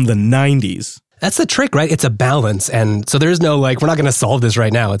from the 90s... That's the trick, right? It's a balance. And so there's no we're not going to solve this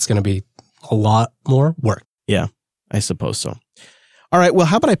right now. It's going to be a lot more work. Yeah. I suppose so. All right. Well,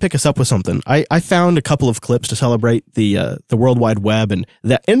 how about I pick us up with something? I found a couple of clips to celebrate the World Wide Web and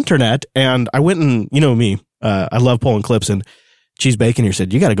the internet. And I went and, you know me, I love pulling clips. And Cheese Bacon here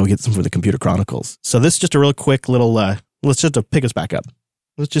said, you got to go get some from the Computer Chronicles. So this is just a real quick little, let's just pick us back up.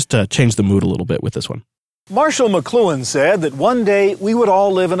 Let's just change the mood a little bit with this one. Marshall McLuhan said that one day we would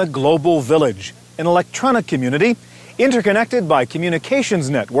all live in a global village, an electronic community, interconnected by communications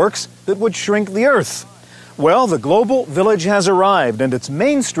networks that would shrink the earth. Well, the global village has arrived, and its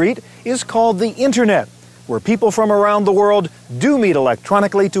main street is called the Internet, where people from around the world do meet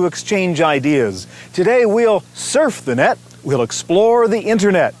electronically to exchange ideas. Today, we'll surf the net, we'll explore the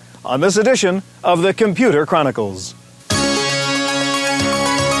Internet on this edition of the Computer Chronicles.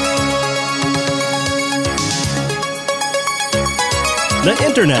 The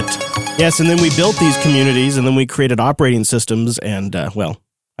Internet. Yes, and then we built these communities, and then we created operating systems, and, I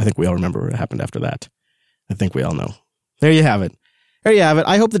think we all remember what happened after that. I think we all know. There you have it. There you have it.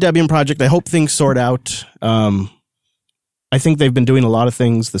 I hope the Debian project, I hope things sort out. I think they've been doing a lot of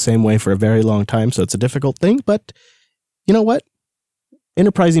things the same way for a very long time, so it's a difficult thing, but you know what?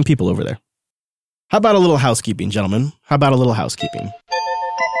 Enterprising people over there. How about a little housekeeping, gentlemen? How about a little housekeeping?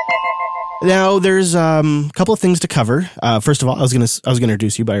 Now, there's a couple of things to cover. First of all, I was gonna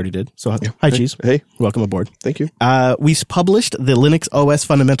introduce you, but I already did. So, hi, Cheese. Hey. Welcome aboard. Thank you. We published the Linux OS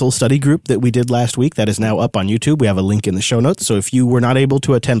Fundamentals Study Group that we did last week. That is now up on YouTube. We have a link in the show notes. So if you were not able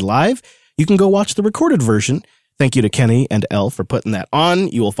to attend live, you can go watch the recorded version. Thank you to Kenny and Elle for putting that on.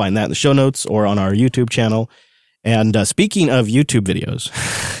 You will find that in the show notes or on our YouTube channel. And speaking of YouTube videos.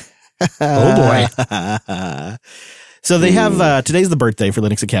 Oh, boy. So they have, today's the birthday for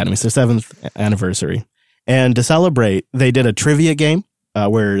Linux Academy. It's their 7th anniversary. And to celebrate, they did a trivia game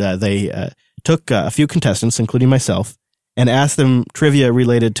where they took a few contestants, including myself, and asked them trivia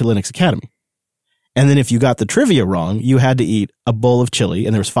related to Linux Academy. And then if you got the trivia wrong, you had to eat a bowl of chili,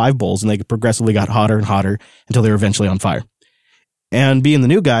 and there was 5 bowls, and they progressively got hotter and hotter until they were eventually on fire. And being the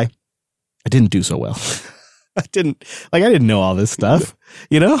new guy, I didn't do so well. I didn't know all this stuff,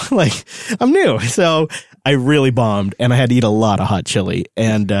 I'm new. So I really bombed, and I had to eat a lot of hot chili.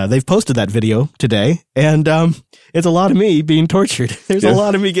 And they've posted that video today, and it's a lot of me being tortured. There's a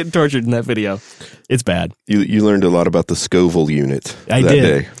lot of me getting tortured in that video. It's bad. You learned a lot about the Scoville unit I that did.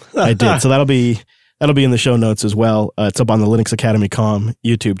 day. I did. So that'll be in the show notes as well. It's up on the Linux Academy Com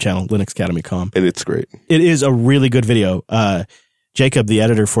YouTube channel, Linux Academy Com. And it's great. It is a really good video. Jacob, the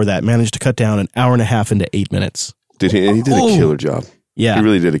editor for that, managed to cut down an hour and a half into 8 minutes. Did he? And he did a killer job. Yeah. He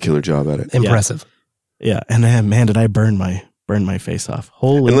really did a killer job at it. Impressive. Yeah. And man, did I burn my face off.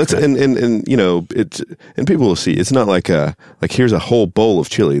 Holy and crap. it's and people will see it's not like here's a whole bowl of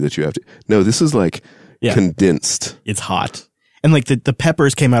chili that you have to. No, this is condensed. It's hot. And the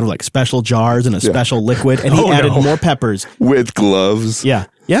peppers came out of special jars in a special liquid, and he added more peppers. With gloves. Yeah.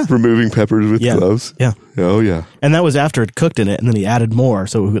 Yeah. Removing peppers with gloves. Yeah. Oh, yeah. And that was after it cooked in it, and then he added more.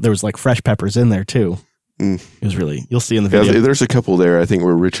 So there was fresh peppers in there too. It was really, you'll see in the video. Yeah, there's a couple there, I think,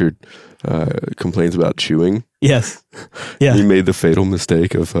 where Richard complains about chewing. Yes. Yeah. He made the fatal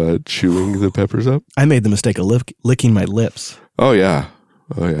mistake of chewing the peppers up. I made the mistake of licking my lips. Oh, yeah.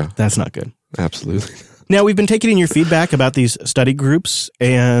 Oh, yeah. That's not good. Absolutely. Now, we've been taking in your feedback about these study groups,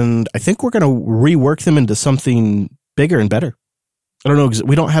 and I think we're going to rework them into something bigger and better. I don't know,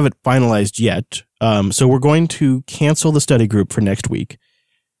 we don't have it finalized yet. So we're going to cancel the study group for next week,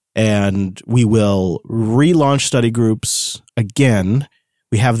 and we will relaunch study groups again.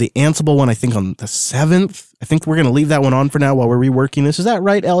 We have the Ansible one, I think, on the 7th. I think we're going to leave that one on for now while we're reworking this. Is that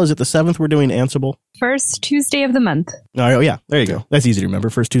right, Elle? Is it the 7th we're doing Ansible? First Tuesday of the month. Oh, yeah. There you go. That's easy to remember.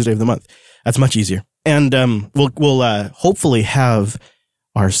 First Tuesday of the month. That's much easier. And we'll hopefully have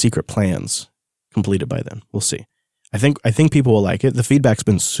our secret plans completed by then. We'll see. I think people will like it. The feedback's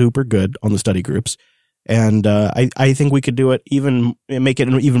been super good on the study groups. And I think we could do it make it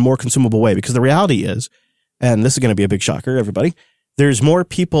in an even more consumable way, because the reality is, and this is going to be a big shocker, everybody, there's more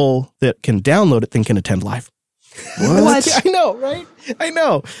people that can download it than can attend live. What? I know, right? I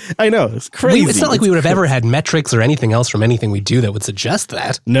know. It's crazy. It's not like we would have ever had metrics or anything else from anything we do that would suggest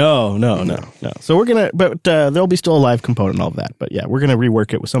that. No. So we're going to, but there'll be still a live component and all of that. But yeah, we're going to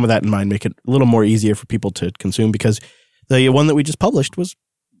rework it with some of that in mind, make it a little more easier for people to consume, because the one that we just published was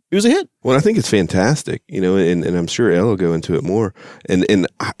a hit. Well, I think it's fantastic, and I'm sure Elle will go into it more. And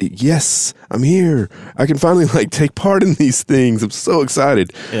yes, I'm here. I can finally take part in these things. I'm so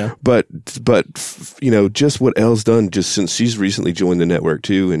excited. Yeah. But just what Elle's done just since she's recently joined the network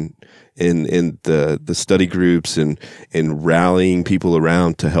too, and the study groups and rallying people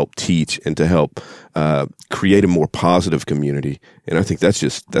around to help teach and to help create a more positive community. And I think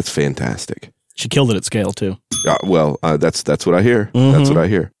that's fantastic. She killed it at scale too. That's what I hear. Mm-hmm. That's what I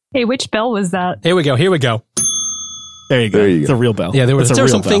hear. Hey, which bell was that? Here we go. There you go. It's a real bell. Yeah, there were some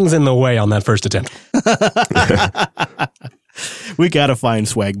bell. things in the way on that first attempt. We got to find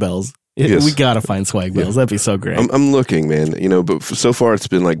swag bells. Yes. We got to find swag bells. That'd be so great. I'm looking, man, but so far it's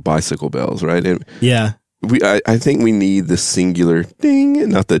been bicycle bells, right? And yeah. I think we need the singular ding,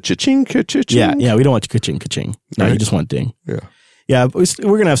 not the cha-ching, cha-ching. Yeah, we don't want ka-ching, ka-ching. No, right. You just want ding. Yeah. Yeah, we're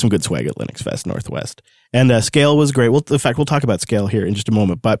going to have some good swag at Linux Fest Northwest. And Scale was great. In fact, we'll talk about Scale here in just a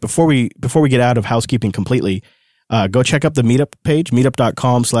moment. But before we get out of housekeeping completely, go check up the meetup page,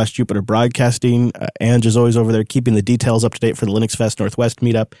 meetup.com/Jupiter Broadcasting. Ange is always over there keeping the details up to date for the Linux Fest Northwest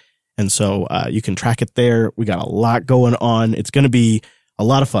meetup. And so you can track it there. We got a lot going on. It's going to be a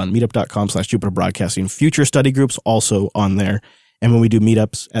lot of fun. Meetup.com/Jupiter Broadcasting. Future study groups also on there. And when we do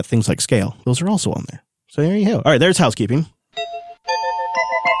meetups at things like Scale, those are also on there. So there you go. All right, there's housekeeping.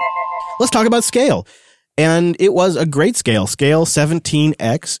 Let's talk about Scale. And it was a great Scale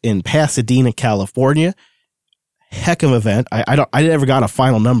 17X in Pasadena, California. Heck of an event. I never got a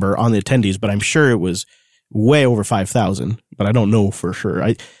final number on the attendees, but I'm sure it was way over 5,000, but I don't know for sure.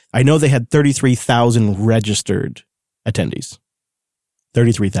 I know they had 33,000 registered attendees.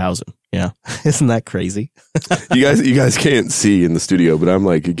 33,000. Yeah. Isn't that crazy? You guys can't see in the studio, but I'm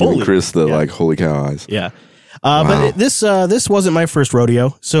giving Chris the holy cow eyes. Yeah. Wow. But this wasn't my first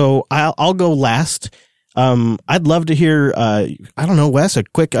rodeo, so I'll go last. I'd love to hear, I don't know, Wes, I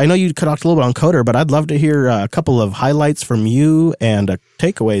know you talked a little bit on Coder, but I'd love to hear a couple of highlights from you and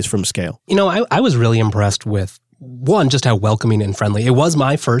takeaways from Scale. I was really impressed with, one, just how welcoming and friendly. It was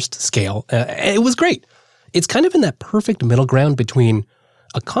my first Scale. It was great. It's kind of in that perfect middle ground between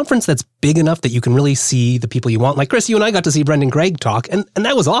a conference that's big enough that you can really see the people you want. Like, Chris, you and I got to see Brendan Gregg talk, and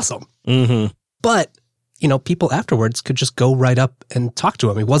that was awesome. Mm-hmm. But, people afterwards could just go right up and talk to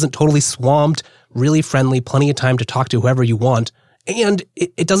him. He wasn't totally swamped, really friendly, plenty of time to talk to whoever you want. And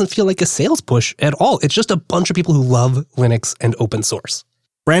it doesn't feel like a sales push at all. It's just a bunch of people who love Linux and open source.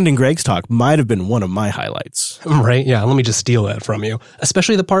 Brendan Gregg's talk might have been one of my highlights. Right? Yeah, let me just steal that from you.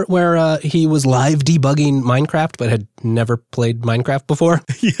 Especially the part where he was live debugging Minecraft, but had never played Minecraft before.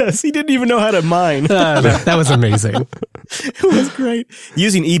 Yes, he didn't even know how to mine. That was amazing. It was great.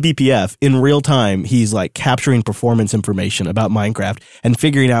 Using eBPF in real time, he's like capturing performance information about Minecraft and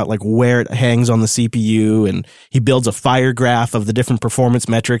figuring out like where it hangs on the CPU, and he builds a fire graph of the different performance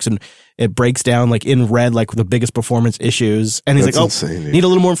metrics, and it breaks down like in red, like the biggest performance issues. And he's That's like, insane, need a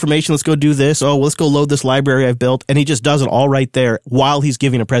little more information. Let's go do this. Oh, well, let's go load this library I've built. And he just does it all right there while he's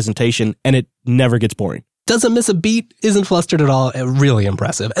giving a presentation, and it never gets boring. Doesn't miss a beat, isn't flustered at all. Really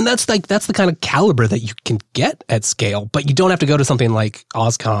impressive. And that's the kind of caliber that you can get at scale, but you don't have to go to something like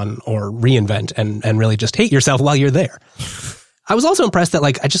OSCON or reInvent and really just hate yourself while you're there. I was also impressed that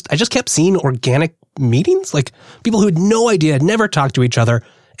I just kept seeing organic meetings, like people who had no idea, had never talked to each other,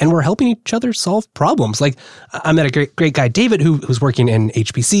 and were helping each other solve problems. Like, I met a great guy, David, who's working in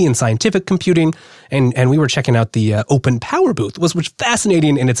HPC and scientific computing, and we were checking out the Open Power booth, which was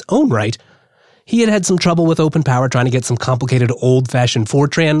fascinating in its own right. He had some trouble with Open Power, trying to get some complicated old-fashioned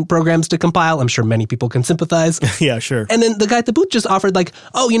Fortran programs to compile. I'm sure many people can sympathize. Yeah, sure. And then the guy at the booth just offered I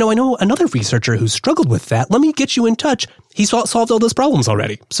know another researcher who struggled with that. Let me get you in touch. He solved all those problems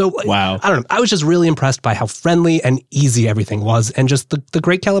already. So, wow. I don't know. I was just really impressed by how friendly and easy everything was, and just the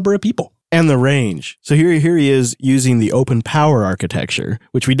great caliber of people. And the range. So here he is using the Open Power architecture,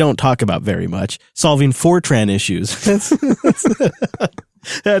 which we don't talk about very much, solving Fortran issues.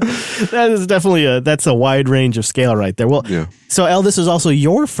 That is definitely that's a wide range of scale right there. Well, yeah. So El, this is also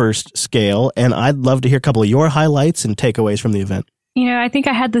your first scale, and I'd love to hear a couple of your highlights and takeaways from the event. I think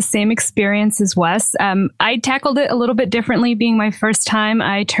I had the same experience as Wes. I tackled it a little bit differently. Being my first time,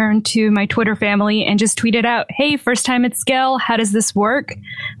 I turned to my Twitter family and just tweeted out, hey, first time at Scale, how does this work?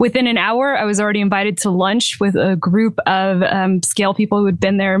 Within an hour, I was already invited to lunch with a group of Scale people who had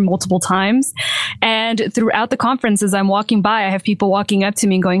been there multiple times. And throughout the conference, as I'm walking by, I have people walking up to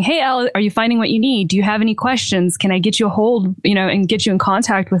me and going, hey, El, are you finding what you need? Do you have any questions? Can I get you a hold, and get you in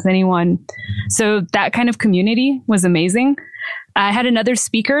contact with anyone? So that kind of community was amazing. I had another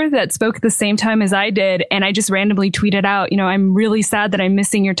speaker that spoke at the same time as I did, and I just randomly tweeted out, I'm really sad that I'm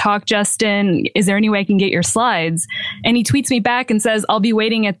missing your talk, Justin. Is there any way I can get your slides? And he tweets me back and says, I'll be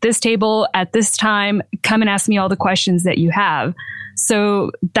waiting at this table at this time. Come and ask me all the questions that you have.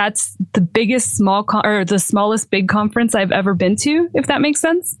 So that's the biggest the smallest big conference I've ever been to, if that makes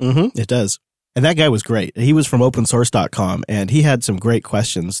sense. Mm-hmm, it does. And that guy was great. He was from opensource.com, and he had some great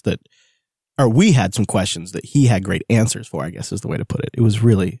questions we had some questions that he had great answers for, I guess is the way to put it. It was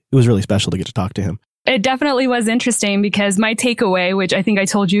really special to get to talk to him. It definitely was interesting because my takeaway, which I think I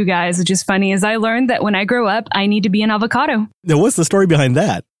told you guys, which is funny, is I learned that when I grow up, I need to be an avocado. Now, what's the story behind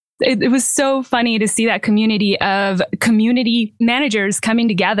that? It was so funny to see that community of community managers coming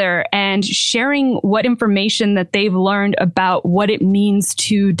together and sharing what information that they've learned about what it means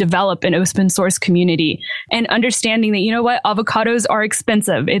to develop an open source community, and understanding that, avocados are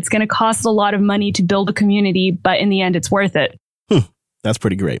expensive. It's going to cost a lot of money to build a community, but in the end, it's worth it. That's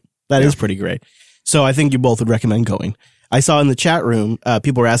pretty great. That is pretty great. So I think you both would recommend going. I saw in the chat room,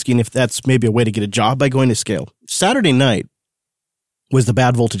 people were asking if that's maybe a way to get a job by going to Scale. Saturday night was the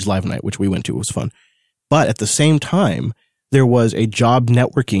Bad Voltage Live night, which we went to. It was fun. But at the same time, there was a job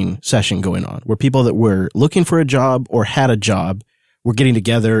networking session going on where people that were looking for a job or had a job were getting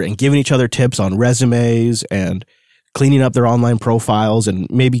together and giving each other tips on resumes and cleaning up their online profiles and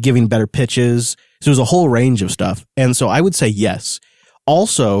maybe giving better pitches. So it was a whole range of stuff. And so I would say yes.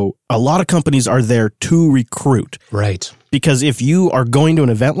 Also, a lot of companies are there to recruit. Right. Because if you are going to an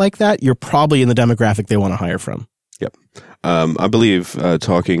event like that, you're probably in the demographic they want to hire from. Yep. I believe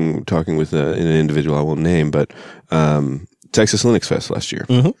talking with an individual I won't name, but Texas Linux Fest last year,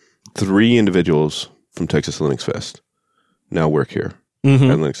 3 individuals from Texas Linux Fest now work here at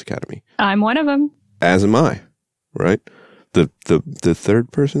Linux Academy. I'm one of them. As am I. Right. The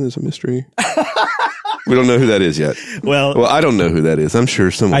third person is a mystery. We don't know who that is yet. Well, I don't know who that is. I'm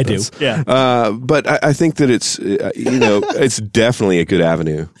sure someone does. Yeah. But I think that it's it's definitely a good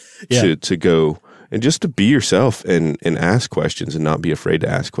avenue to go. And just to be yourself and ask questions and not be afraid to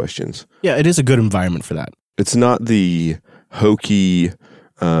ask questions. Yeah, it is a good environment for that. It's not the hokey,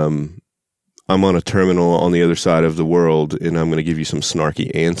 I'm on a terminal on the other side of the world, and I'm going to give you some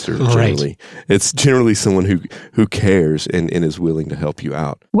snarky answer. Generally, right. It's generally someone who cares and is willing to help you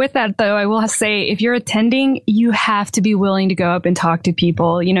out. With that, though, I will say, if you're attending, you have to be willing to go up and talk to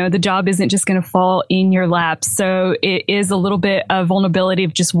people. You know, the job isn't just going to fall in your lap. So it is a little bit of vulnerability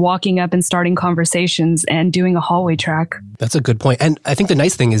of just walking up and starting conversations and doing a hallway track. That's a good point. And I think the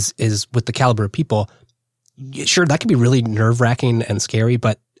nice thing is with the caliber of people, sure, that can be really nerve-wracking and scary,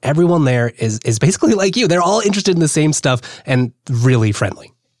 but everyone there is basically like you. They're all interested in the same stuff and really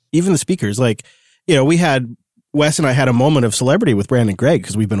friendly. Even the speakers, like, you know, Wes and I had a moment of celebrity with Brandon Gregg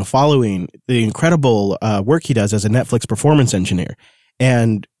because we've been following the incredible work he does as a Netflix performance engineer.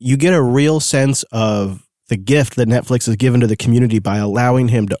 And you get a real sense of the gift that Netflix has given to the community by allowing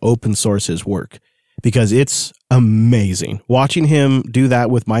him to open source his work, because it's amazing. Watching him do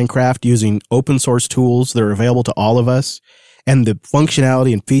that with Minecraft using open source tools that are available to all of us, and the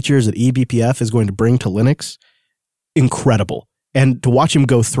functionality and features that eBPF is going to bring to Linux, incredible. And to watch him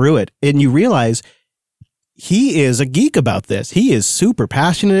go through it, and you realize he is a geek about this. He is super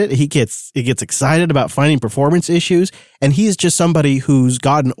passionate. He gets excited about finding performance issues, and he's just somebody who's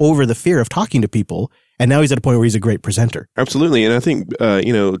gotten over the fear of talking to people, and now he's at a point where he's a great presenter. Absolutely, and I think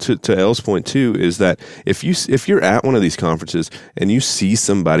to Elle's point too is that if you're at one of these conferences and you see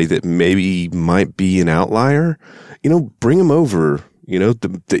somebody that maybe might be an outlier, bring them over.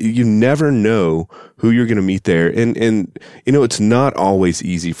 You never know who you're going to meet there. And it's not always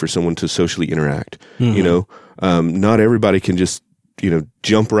easy for someone to socially interact. Mm-hmm. Not everybody can just,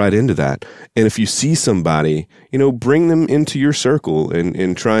 jump right into that. And if you see somebody, bring them into your circle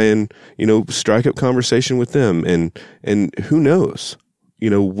and try and, strike up conversation with them. And who knows,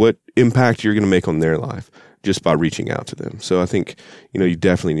 what impact you're going to make on their life just by reaching out to them. So I think, you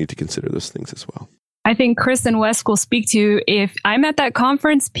definitely need to consider those things as well. I think Chris and Wes will speak to, if I'm at that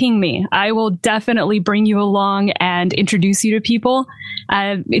conference, ping me. I will definitely bring you along and introduce you to people.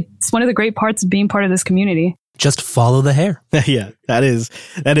 It's one of the great parts of being part of this community. Just follow the hair. Yeah, that is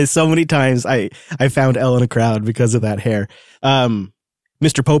so many times I found Elle in a crowd because of that hair. Mr.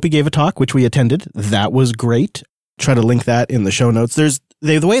 Popey gave a talk, which we attended. That was great. Try to link that in the show notes.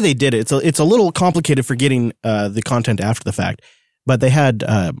 The way they did it, it's a little complicated for getting the content after the fact. But they had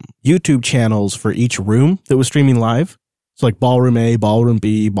YouTube channels for each room that was streaming live. So like Ballroom A, Ballroom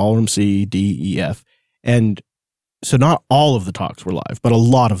B, Ballroom C, D, E, F. And so not all of the talks were live, but a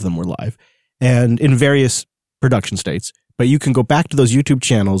lot of them were live and in various production states. But you can go back to those YouTube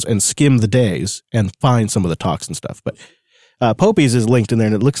channels and skim the days and find some of the talks and stuff. But Popey's is linked in there,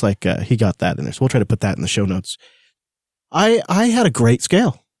 and it looks like he got that in there. So we'll try to put that in the show notes. I had a great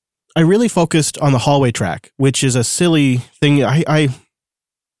scale. I really focused on the hallway track, which is a silly thing. I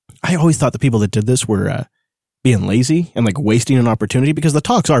always thought the people that did this were being lazy and like wasting an opportunity, because the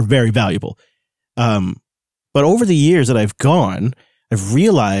talks are very valuable. But over the years that I've gone, I've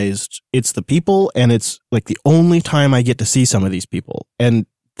realized it's the people, and it's like the only time I get to see some of these people. And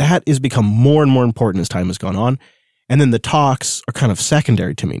that has become more and more important as time has gone on. And then the talks are kind of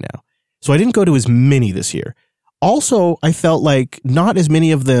secondary to me now. So I didn't go to as many this year. Also, I felt like not as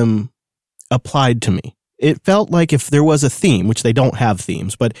many of them applied to me. It felt like if there was a theme, which they don't have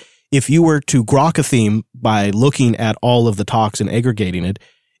themes, but if you were to grok a theme by looking at all of the talks and aggregating it,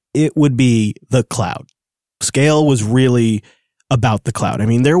 it would be the cloud. Scale was really about the cloud. I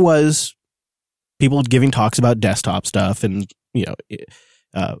mean, there was people giving talks about desktop stuff and,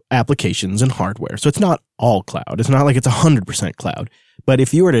 applications and hardware. So it's not all cloud. It's not like it's 100% cloud. But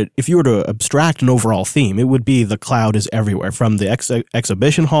if you were to abstract an overall theme, it would be the cloud is everywhere, from the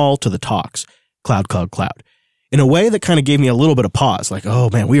exhibition hall to the talks. Cloud, cloud, cloud. In a way that kind of gave me a little bit of pause, like, oh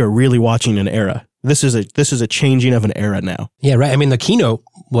man, we are really watching an era. This is a changing of an era now. Yeah, right. I mean, the keynote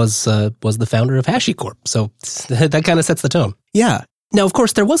was the founder of HashiCorp, so that kind of sets the tone. Yeah. Now, of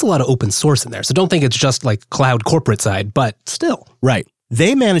course, there was a lot of open source in there, so don't think it's just like cloud corporate side, but still. Right.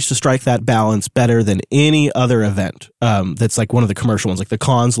 They managed to strike that balance better than any other event. That's like one of the commercial ones, like the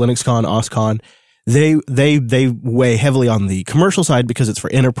cons, LinuxCon, OSCon. They weigh heavily on the commercial side because it's for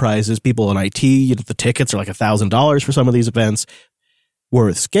enterprises, people in IT. The tickets are like $1,000 for some of these events. Where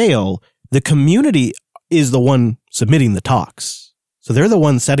with Scale, the community is the one submitting the talks. So they're the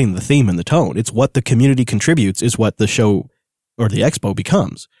ones setting the theme and the tone. It's what the community contributes is what the show or the expo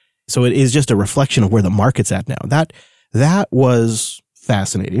becomes. So it is just a reflection of where the market's at now. That was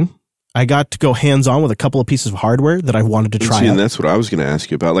fascinating. I got to go hands-on with a couple of pieces of hardware that I wanted to try out. And that's what I was going to ask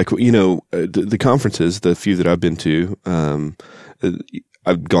you about. Like, the conferences, the few that I've been to,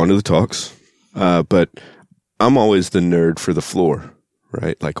 I've gone to the talks, but I'm always the nerd for the floor,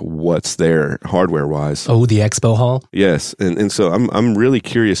 right? Like what's there hardware wise. Oh, the expo hall? Yes. And so I'm really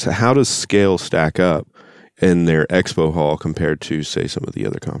curious, how does Scale stack up in their expo hall compared to, say, some of the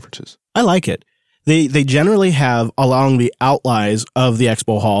other conferences? I like it. They generally have along the outlines of the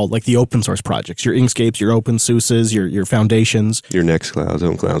expo hall, like the open source projects, your Inkscapes, your OpenSUSEs, your Foundations. Your Nextclouds,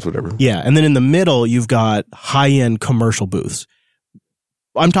 OwnClouds, whatever. Yeah. And then in the middle, you've got high-end commercial booths.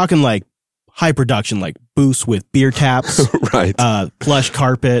 I'm talking like high production, like booths with beer taps, right? Plush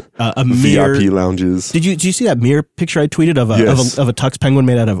carpet, a mirror. VIP lounges. Did you see that mirror picture I tweeted of a Tux Penguin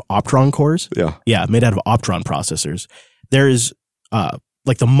made out of Optron cores? Yeah. Yeah, made out of Optron processors. There's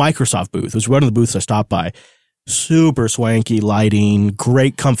like the Microsoft booth. It was one of the booths I stopped by. Super swanky lighting,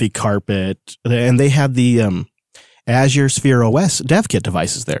 great comfy carpet, and they had the Azure Sphere OS dev kit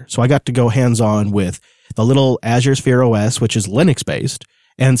devices there. So I got to go hands-on with the little Azure Sphere OS, which is Linux-based,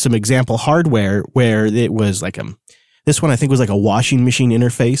 and some example hardware where it was like this one I think was like a washing machine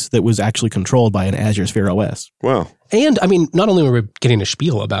interface that was actually controlled by an Azure Sphere OS. Wow. And I mean, not only were we getting a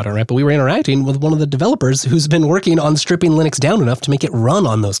spiel about it, right, but we were interacting with one of the developers who's been working on stripping Linux down enough to make it run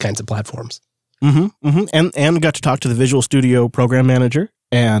on those kinds of platforms. And got to talk to the Visual Studio program manager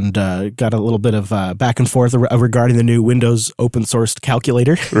and got a little bit of back and forth regarding the new Windows open sourced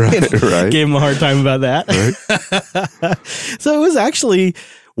calculator. Right. Gave him a hard time about that. Right. So it was actually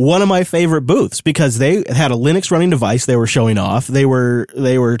one of my favorite booths because they had a Linux running device they were showing off. They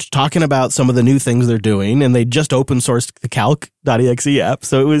were talking about some of the new things they're doing, and they just open sourced the calc.exe app.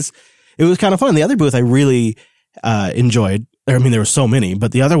 So it was kind of fun. The other booth I really enjoyed, I mean, there were so many,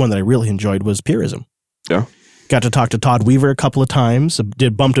 but the other one that I really enjoyed was Purism. Yeah. Got to talk to Todd Weaver a couple of times.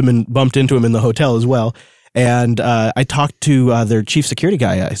 Bumped into him in the hotel as well. And I talked to their chief security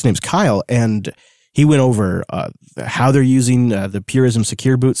guy. His name's Kyle, and he went over how they're using the Purism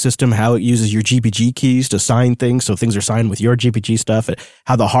secure boot system, how it uses your GPG keys to sign things, so things are signed with your GPG stuff,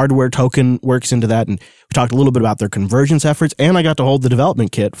 how the hardware token works into that. And we talked a little bit about their convergence efforts, and I got to hold the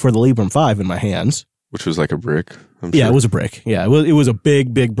development kit for the Librem 5 in my hands. Which was like a brick. Yeah, it was a brick. Yeah, it was a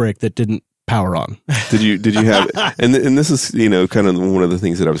big brick that didn't power on. Did you have, and this is, kind of one of the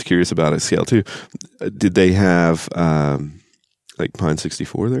things that I was curious about at Scale too. Did they have like Pine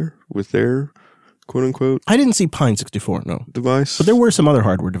 64 there with their quote unquote? I didn't see Pine 64, no. Device? But there were some other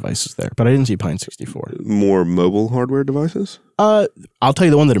hardware devices there, but I didn't see Pine 64. More mobile hardware devices? I'll tell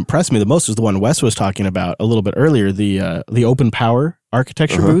you the one that impressed me the most is the one Wes was talking about a little bit earlier, the Open Power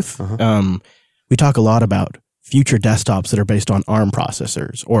architecture booth. We talk a lot about future desktops that are based on ARM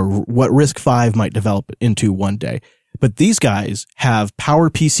processors or what RISC-V might develop into one day. But these guys have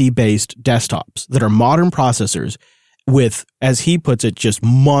PowerPC-based desktops that are modern processors with, as he puts it, just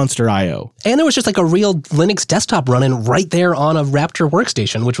monster I/O. And there was just like a real Linux desktop running right there on a Raptor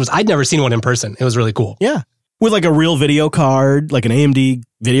workstation, which was, I'd never seen one in person. It was really cool. Yeah. With like a real video card, like an AMD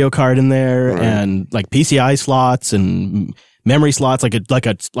video card in there, right, and like PCI slots and memory slots, like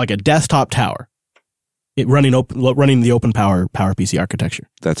a desktop tower. It running the Open Power PowerPC architecture.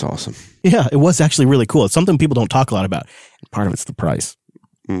 That's awesome. Yeah, it was actually really cool. It's something people don't talk a lot about. Part of it's the price.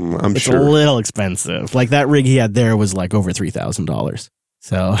 I'm it's sure. a little expensive. Like that rig he had there was like over $3,000.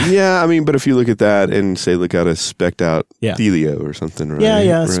 So yeah, I mean, but if you look at that and say look at a specced out Thelio or something, right?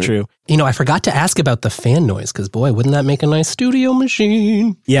 Yeah, that's true. I forgot to ask about the fan noise because boy, wouldn't that make a nice studio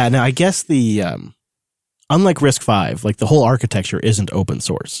machine? Yeah. Now I guess the unlike RISC-V, like the whole architecture isn't open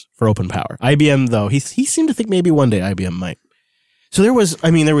source for Open Power. IBM though, he seemed to think maybe one day IBM might. So there was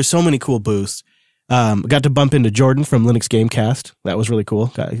so many cool booths. Got to bump into Jordan from Linux Gamecast. That was really cool.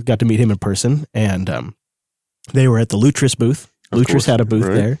 Got to meet him in person, and they were at the Lutris booth. Lutris had a booth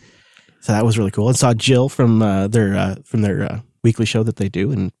there, so that was really cool. And saw Jill from their weekly show that they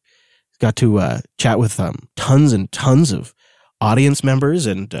do, and got to chat with tons and tons of audience members,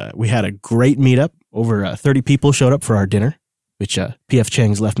 and we had a great meetup. Over 30 people showed up for our dinner, which P.F.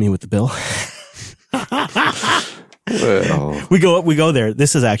 Chang's left me with the bill. Well, we go there.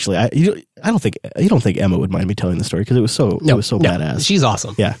 This is actually you don't think Emma would mind me telling the story because it was so badass. She's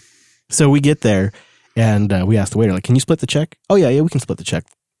awesome. Yeah. So we get there and we ask the waiter, like, can you split the check? Oh yeah, we can split the check.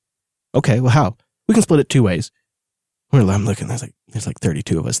 Okay, well how? We can split it 2 ways. I'm looking, there's like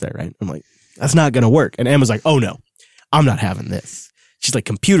 32 of us there, right? I'm like, that's not gonna work. And Emma's like, oh no, I'm not having this. She's like,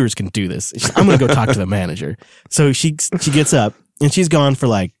 computers can do this. I'm gonna go talk to the manager. So she gets up and she's gone for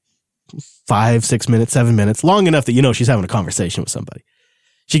like 5, 6 minutes, 7 minutes, long enough that she's having a conversation with somebody.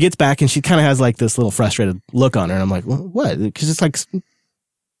 She gets back and she kind of has like this little frustrated look on her, and I'm like, well, what? Because it's like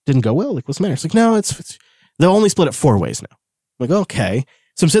didn't go well. Like, what's the matter? It's like, no, it's they'll only split it 4 ways now. I'm like, okay.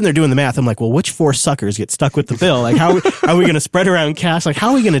 So I'm sitting there doing the math. I'm like, well, which 4 suckers get stuck with the bill? Like, how are we going to spread around cash? Like, how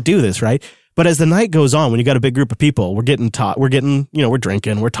are we going to do this, right? But as the night goes on, when you got a big group of people, we're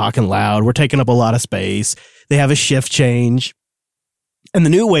drinking, we're talking loud, we're taking up a lot of space. They have a shift change. And the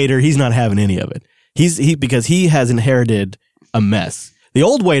new waiter, he's not having any of it. Because he has inherited a mess. The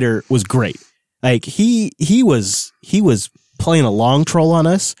old waiter was great. Like he was playing a long troll on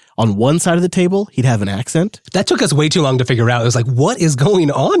us. On one side of the table, he'd have an accent. That took us way too long to figure out. It was like, what is going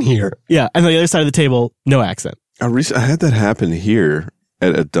on here? Yeah. And on the other side of the table, no accent. I had that happen here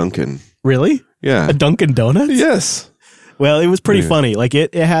at a Dunkin'. Really? Yeah. A Dunkin' Donuts? Yes. Well, it was pretty funny. Like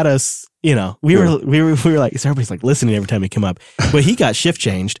it had us, we were like, so everybody's like listening every time he came up. But he got shift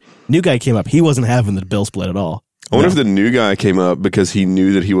changed. New guy came up. He wasn't having the bill split at all. I wonder if the new guy came up because he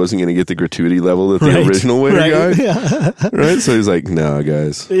knew that he wasn't going to get the gratuity level that the original waiter guy. Yeah. Right? So he's like, no,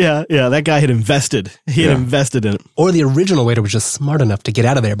 guys. Yeah. That guy had invested. He had invested in it. Or the original waiter was just smart enough to get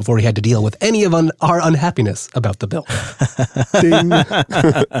out of there before he had to deal with any of our unhappiness about the bill. Ding.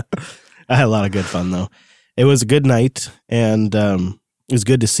 I had a lot of good fun, though. It was a good night, and it was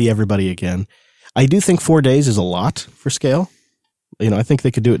good to see everybody again. I do think 4 days is a lot for scale. I think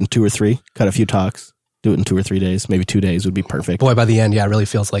they could do it in 2 or 3, cut a few talks. Do it in 2 or 3 days. Maybe 2 days would be perfect. Boy, by the end, it really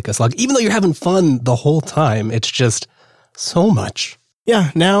feels like a slog. Even though you're having fun the whole time, it's just so much.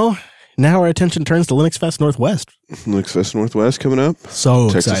 Yeah, now our attention turns to Linux Fest Northwest. Linux Fest Northwest coming up. So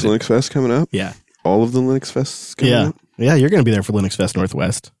Texas excited. Linux Fest coming up. Yeah. All of the Linux Fests coming up. Yeah, you're going to be there for Linux Fest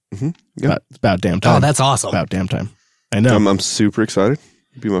Northwest. Mm-hmm. Yeah. It's about damn time. Oh, that's awesome. About damn time. I know. I'm super excited.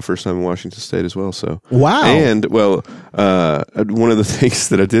 It'll be my first time in Washington State as well. So wow. And one of the things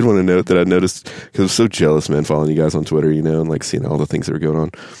that I did want to note that I noticed because I was so jealous, man, following you guys on Twitter, and like seeing all the things that were going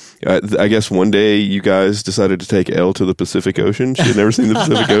on. I guess one day you guys decided to take Elle to the Pacific Ocean. She had never seen the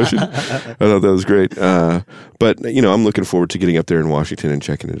Pacific Ocean. I thought that was great. But I'm looking forward to getting up there in Washington and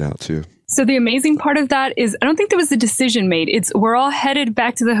checking it out too. So the amazing part of that is I don't think there was a decision made. We're all headed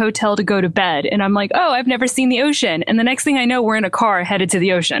back to the hotel to go to bed. And I'm like, oh, I've never seen the ocean. And the next thing I know, we're in a car headed to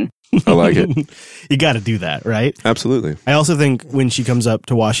the ocean. I like it. You got to do that, right? Absolutely. I also think when she comes up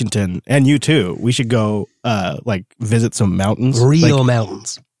to Washington, and you too, we should go visit some mountains.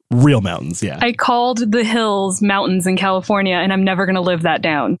 Mountains. Real mountains, yeah. I called the hills mountains in California, and I'm never going to live that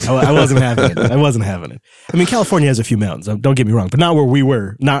down. I wasn't having it. I mean, California has a few mountains. Don't get me wrong, but not where we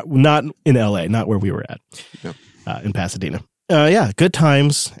were. Not in LA. Not where we were at. Yep. In Pasadena. Yeah, good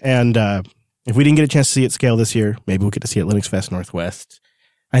times. And if we didn't get a chance to see it scale this year, maybe we'll get to see it at Linux Fest Northwest.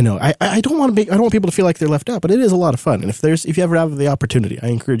 I know. I don't want people to feel like they're left out, but it is a lot of fun. And if you ever have the opportunity, I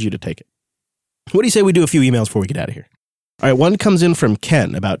encourage you to take it. What do you say we do a few emails before we get out of here? All right, one comes in from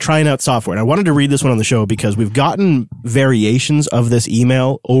Ken about trying out software. And I wanted to read this one on the show because we've gotten variations of this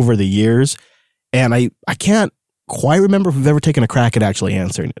email over the years. And I can't quite remember if we've ever taken a crack at actually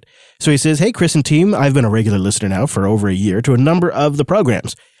answering it. So he says, hey, Chris and team, I've been a regular listener now for over a year to a number of the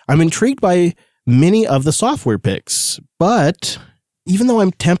programs. I'm intrigued by many of the software picks, but even though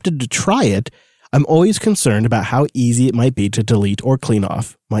I'm tempted to try it, I'm always concerned about how easy it might be to delete or clean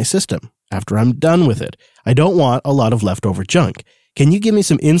off my system after I'm done with it. I don't want a lot of leftover junk. Can you give me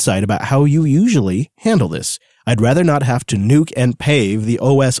some insight about how you usually handle this? I'd rather not have to nuke and pave the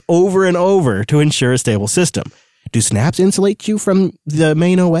OS over and over to ensure a stable system. Do snaps insulate you from the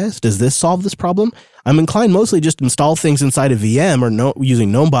main OS? Does this solve this problem? I'm inclined mostly just install things inside a VM or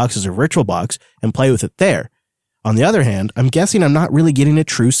using GNOME boxes or VirtualBox and play with it there. On the other hand, I'm guessing I'm not really getting a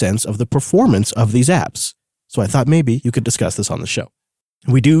true sense of the performance of these apps. So I thought maybe you could discuss this on the show.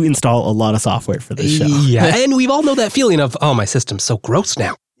 We do install a lot for this show. Yeah, and we all know that feeling of, oh, my system's so gross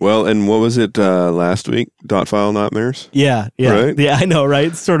now. Well, and what was it last week? .file nightmares? Yeah. Right? Yeah, I know, right?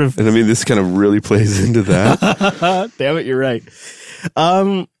 It's sort of. And I mean, this kind of really plays into that. Damn it, you're right.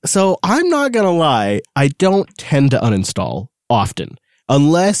 So I'm not going to lie. I don't tend to uninstall often.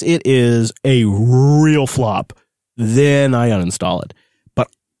 Unless it is a real flop, then I uninstall it.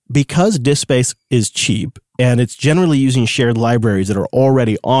 But because disk space is cheap, and it's generally using shared libraries that are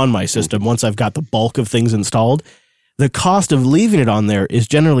already on my system once I've got the bulk of things installed, the cost of leaving it on there is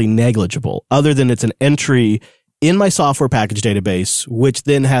generally negligible, other than it's an entry in my software package database, which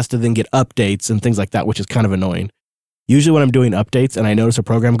then has to then get updates and things like that, which is kind of annoying. Usually when I'm doing updates and I notice a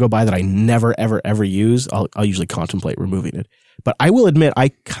program go by that I never, ever, ever use, I'll usually contemplate removing it. But I will admit I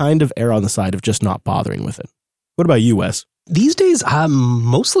kind of err on the side of just not bothering with it. What about you, Wes? These days,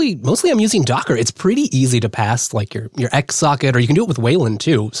 mostly I'm using Docker. It's pretty easy to pass like your X socket, or you can do it with Wayland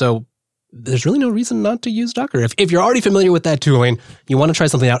too. So there's really no reason not to use Docker. If you're already familiar with that tooling, you want to try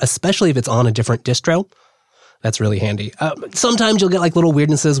something out, especially if it's on a different distro. That's really handy. Sometimes you'll get like little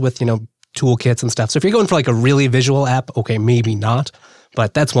weirdnesses with, toolkits and stuff. So if you're going for like a really visual app, okay, maybe not,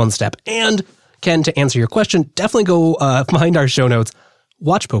 but that's one step. And Ken, to answer your question, definitely go find our show notes.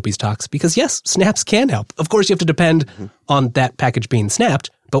 watch Popey's talks because, yes, snaps can help. Of course, you have to depend on that package being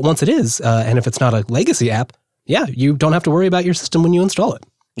snapped. But once it is, and if it's not a legacy app, yeah, you don't have to worry about your system when you install it.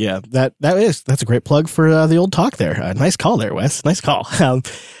 Yeah, that's a great plug for the old talk there. Nice call there, Wes. Nice call.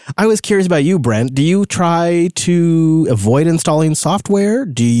 I was curious about you, Brent. Do you try to avoid installing software?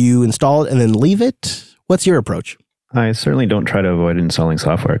 Do you install it and then leave it? What's your approach? I certainly don't try to avoid installing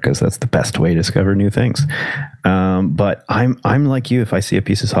software because that's the best way to discover new things. But I'm like you. If I see a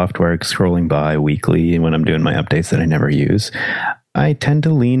piece of software scrolling by weekly when I'm doing my updates that I never use, I tend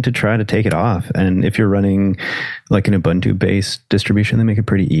to lean to try to take it off. And if you're running like an Ubuntu-based distribution, they make it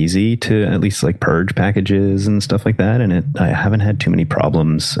pretty easy to at least like purge packages and stuff like that. And I haven't had too many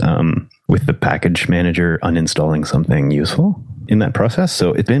problems with the package manager uninstalling something useful in that process.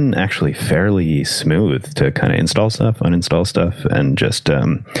 So it's been actually fairly smooth to kind of install stuff, uninstall stuff, and just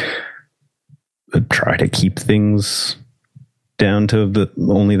try to keep things down to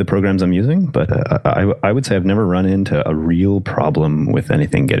only the programs I'm using. But I would say I've never run into a real problem with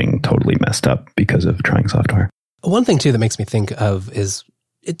anything getting totally messed up because of trying software. One thing, too, that makes me think of is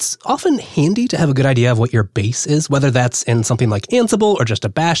it's often handy to have a good idea of what your base is, whether that's in something like Ansible or just a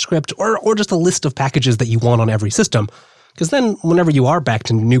bash script or just a list of packages that you want on every system. Because then whenever you are back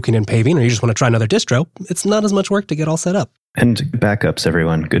to nuking and paving or you just want to try another distro, it's not as much work to get all set up. And backups,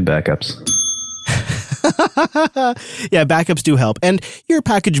 everyone. Good backups. Yeah, backups do help. And your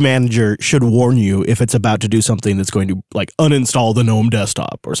package manager should warn you if it's about to do something that's going to like uninstall the GNOME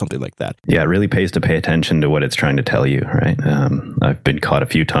desktop or something like that. Yeah, it really pays to pay attention to what it's trying to tell you, right? I've been caught a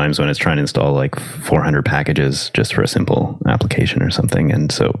few times when it's trying to install like 400 packages just for a simple application or something.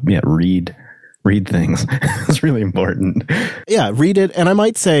 And so, yeah, read things. It's really important. Yeah, read it. And I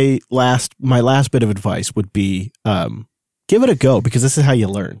might say my last bit of advice would be give it a go, because this is how you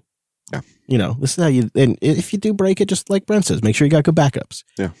learn. Yeah. You know, this is how and if you do break it, just like Brent says, make sure you got good backups.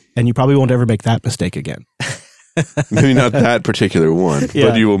 Yeah. And you probably won't ever make that mistake again. Maybe not that particular one, Yeah.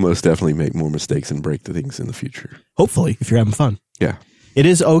 but you will most definitely make more mistakes and break the things in the future. Hopefully, if you're having fun. Yeah. It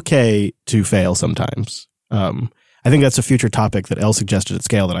is okay to fail sometimes. I think that's a future topic that Elle suggested at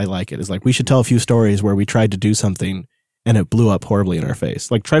Scale that I like. It is like we should tell a few stories where we tried to do something and it blew up horribly in our face.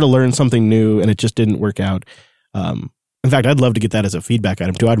 Like try to learn something new and it just didn't work out. In fact, I'd love to get that as a feedback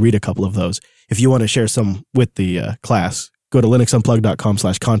item too. I'd read a couple of those. If you want to share some with the class, go to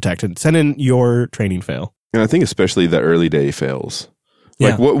linuxunplugged.com/contact and send in your training fail. And I think especially the early day fails.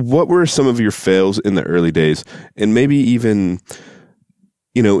 Like what were some of your fails in the early days? And maybe even,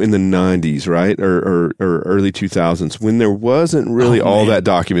 you know, in the 90s, right? Or early 2000s when there wasn't really all that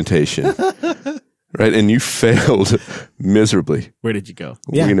documentation. Right? And you failed miserably. Where did you go?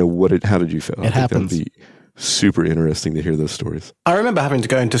 Yeah. You know, how did you fail? It happens. That'd be super interesting to hear those stories. I remember having to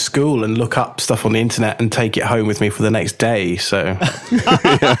go into school and look up stuff on the internet and take it home with me for the next day. So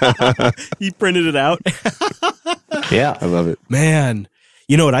You printed it out? Yeah. I love it. Man,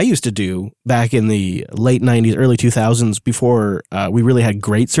 you know what I used to do back in the late 90s, early 2000s before we really had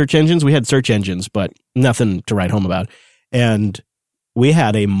great search engines? We had search engines, but nothing to write home about. And we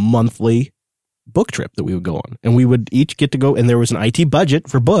had a monthly book trip that we would go on. And we would each get to go, and there was an IT budget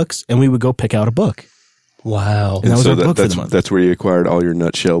for books, and we would go pick out a book. Wow. And that was our book for the month. That's where you acquired all your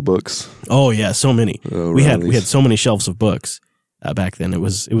nutshell books? Oh, yeah, so many. We had so many shelves of books back then. It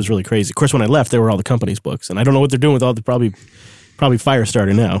was really crazy. Of course, when I left, there were all the company's books, and I don't know what they're doing with all the probably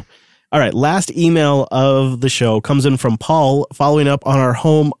Firestarter now. All right, last email of the show comes in from Paul, following up on our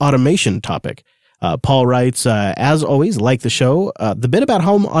home automation topic. Paul writes, as always, like the show, the bit about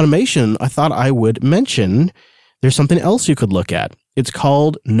home automation, I thought I would mention there's something else you could look at. It's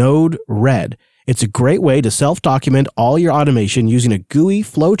called Node-RED. It's a great way to self-document all your automation using a GUI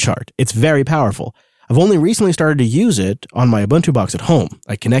flowchart. It's very powerful. I've only recently started to use it on my Ubuntu box at home.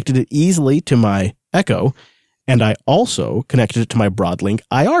 I connected it easily to my Echo, and I also connected it to my Broadlink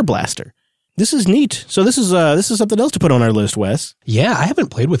IR Blaster. This is neat. So this is something else to put on our list, Wes. Yeah, I haven't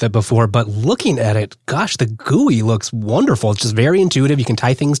played with it before, but looking at it, gosh, the GUI looks wonderful. It's just very intuitive. You can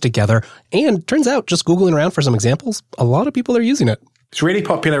tie things together. And turns out, just Googling around for some examples, a lot of people are using it. It's really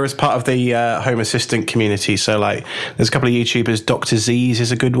popular as part of the Home Assistant community. So, like, there's a couple of YouTubers. Dr. Z's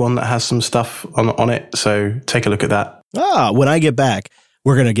is a good one that has some stuff on it. So, take a look at that. When I get back,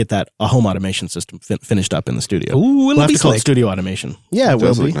 we're going to get that home automation system finished up in the studio. Ooh, we'll have to call it studio automation. Yeah, it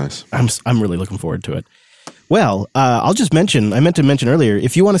will be. Nice. I'm really looking forward to it. Well, I'll just mention, I meant to mention earlier,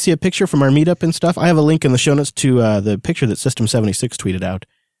 if you want to see a picture from our meetup and stuff, I have a link in the show notes to the picture that System76 tweeted out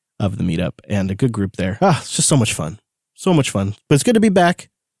of the meetup, and a good group there. It's just so much fun. So much fun. But it's good to be back.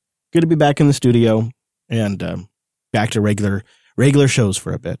 Good to be back in the studio and back to regular regular shows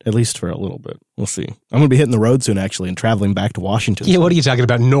for a bit, at least for a little bit. We'll see. I'm going to be hitting the road soon, actually, and traveling back to Washington. Yeah, what are you talking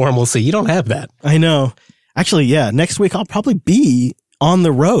about? Normalcy. You don't have that. I know. Actually, yeah, next week I'll probably be on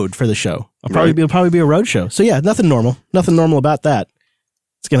the road for the show. It'll probably be a road show. So yeah, nothing normal about that.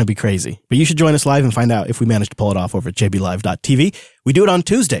 It's going to be crazy. But you should join us live and find out if we manage to pull it off over at jblive.tv. We do it on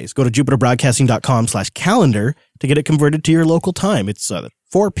Tuesdays. Go to jupiterbroadcasting.com/calendar to get it converted to your local time. It's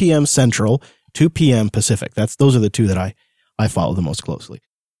 4 p.m. Central, 2 p.m. Pacific. Those are the two that I follow the most closely.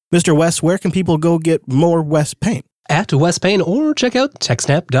 Mr. Wes, where can people go get more Wes Payne? At Wes Payne, or check out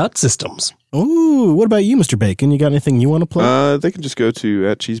techsnap.systems. Ooh, what about you, Mr. Bacon? You got anything you want to plug? They can just go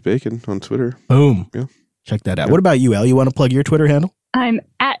to @CheeseBacon on Twitter. Boom. Yeah. Check that out. Yeah. What about you, Elle? You want to plug your Twitter handle? I'm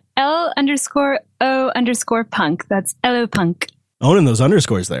at L_O_punk. That's LOPunk. Owning those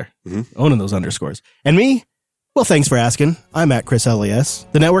underscores there. Mm-hmm. Owning those underscores. And me? Well, thanks for asking. I'm at Chris LES.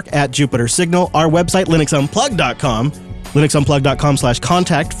 The network at Jupiter Signal. Our website, linuxunplugged.com.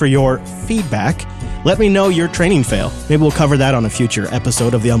 linuxunplugged.com/contact for your feedback. Let me know your training fail. Maybe we'll cover that on a future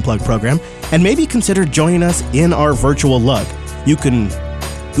episode of the Unplugged program. And maybe consider joining us in our virtual lug. You can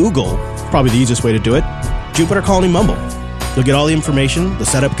Google, probably the easiest way to do it, Jupiter Colony Mumble. You'll get all the information, the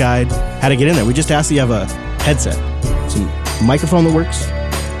setup guide, how to get in there. We just ask that you have a headset, some microphone that works,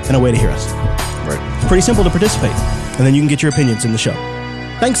 and a way to hear us. Right. Pretty simple to participate. And then you can get your opinions in the show.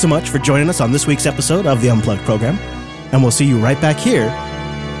 Thanks so much for joining us on this week's episode of the Unplugged program. And we'll see you right back here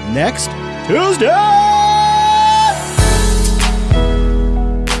next Tuesday!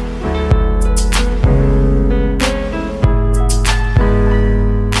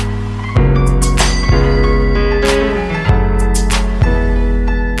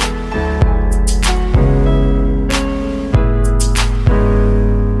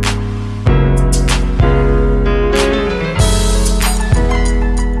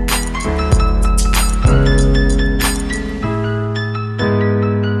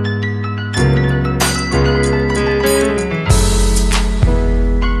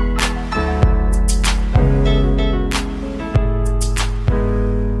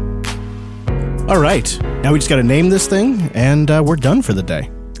 All right. Now we just got to name this thing, and we're done for the day.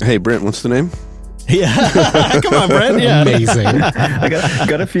 Hey, Brent, what's the name? Yeah. Come on, Brent. Yeah. Amazing. I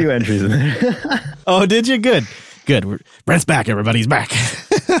got a few entries in there. Oh, did you? Good. Brent's back, everybody. He's back.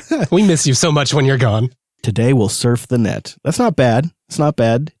 We miss you so much when you're gone. Today we'll surf the net. That's not bad. It's not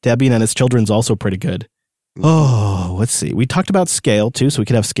bad. Debian and his children's also pretty good. Oh, let's see. We talked about scale, too, so we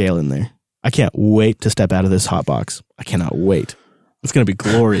could have scale in there. I can't wait to step out of this hot box. I cannot wait. It's going to be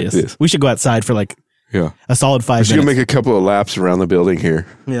glorious. Yes. We should go outside for like a solid 5 minutes. We're going to make a couple of laps around the building here.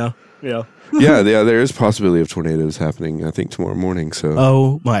 Yeah. Yeah, there is possibility of tornadoes happening, I think, tomorrow morning. So,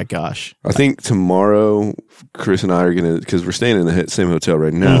 oh my gosh. I think tomorrow, Chris and I are going to, because we're staying in the same hotel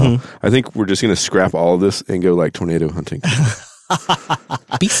right now, I think we're just going to scrap all of this and go like tornado hunting.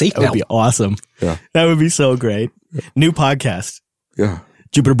 Be safe now. That would be awesome. Yeah. That would be so great. New podcast. Yeah.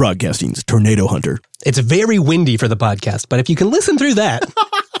 Jupiter Broadcasting's Tornado Hunter. It's very windy for the podcast, but if you can listen through that.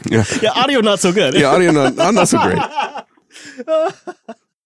 Yeah, audio not so good. Yeah, audio not so great.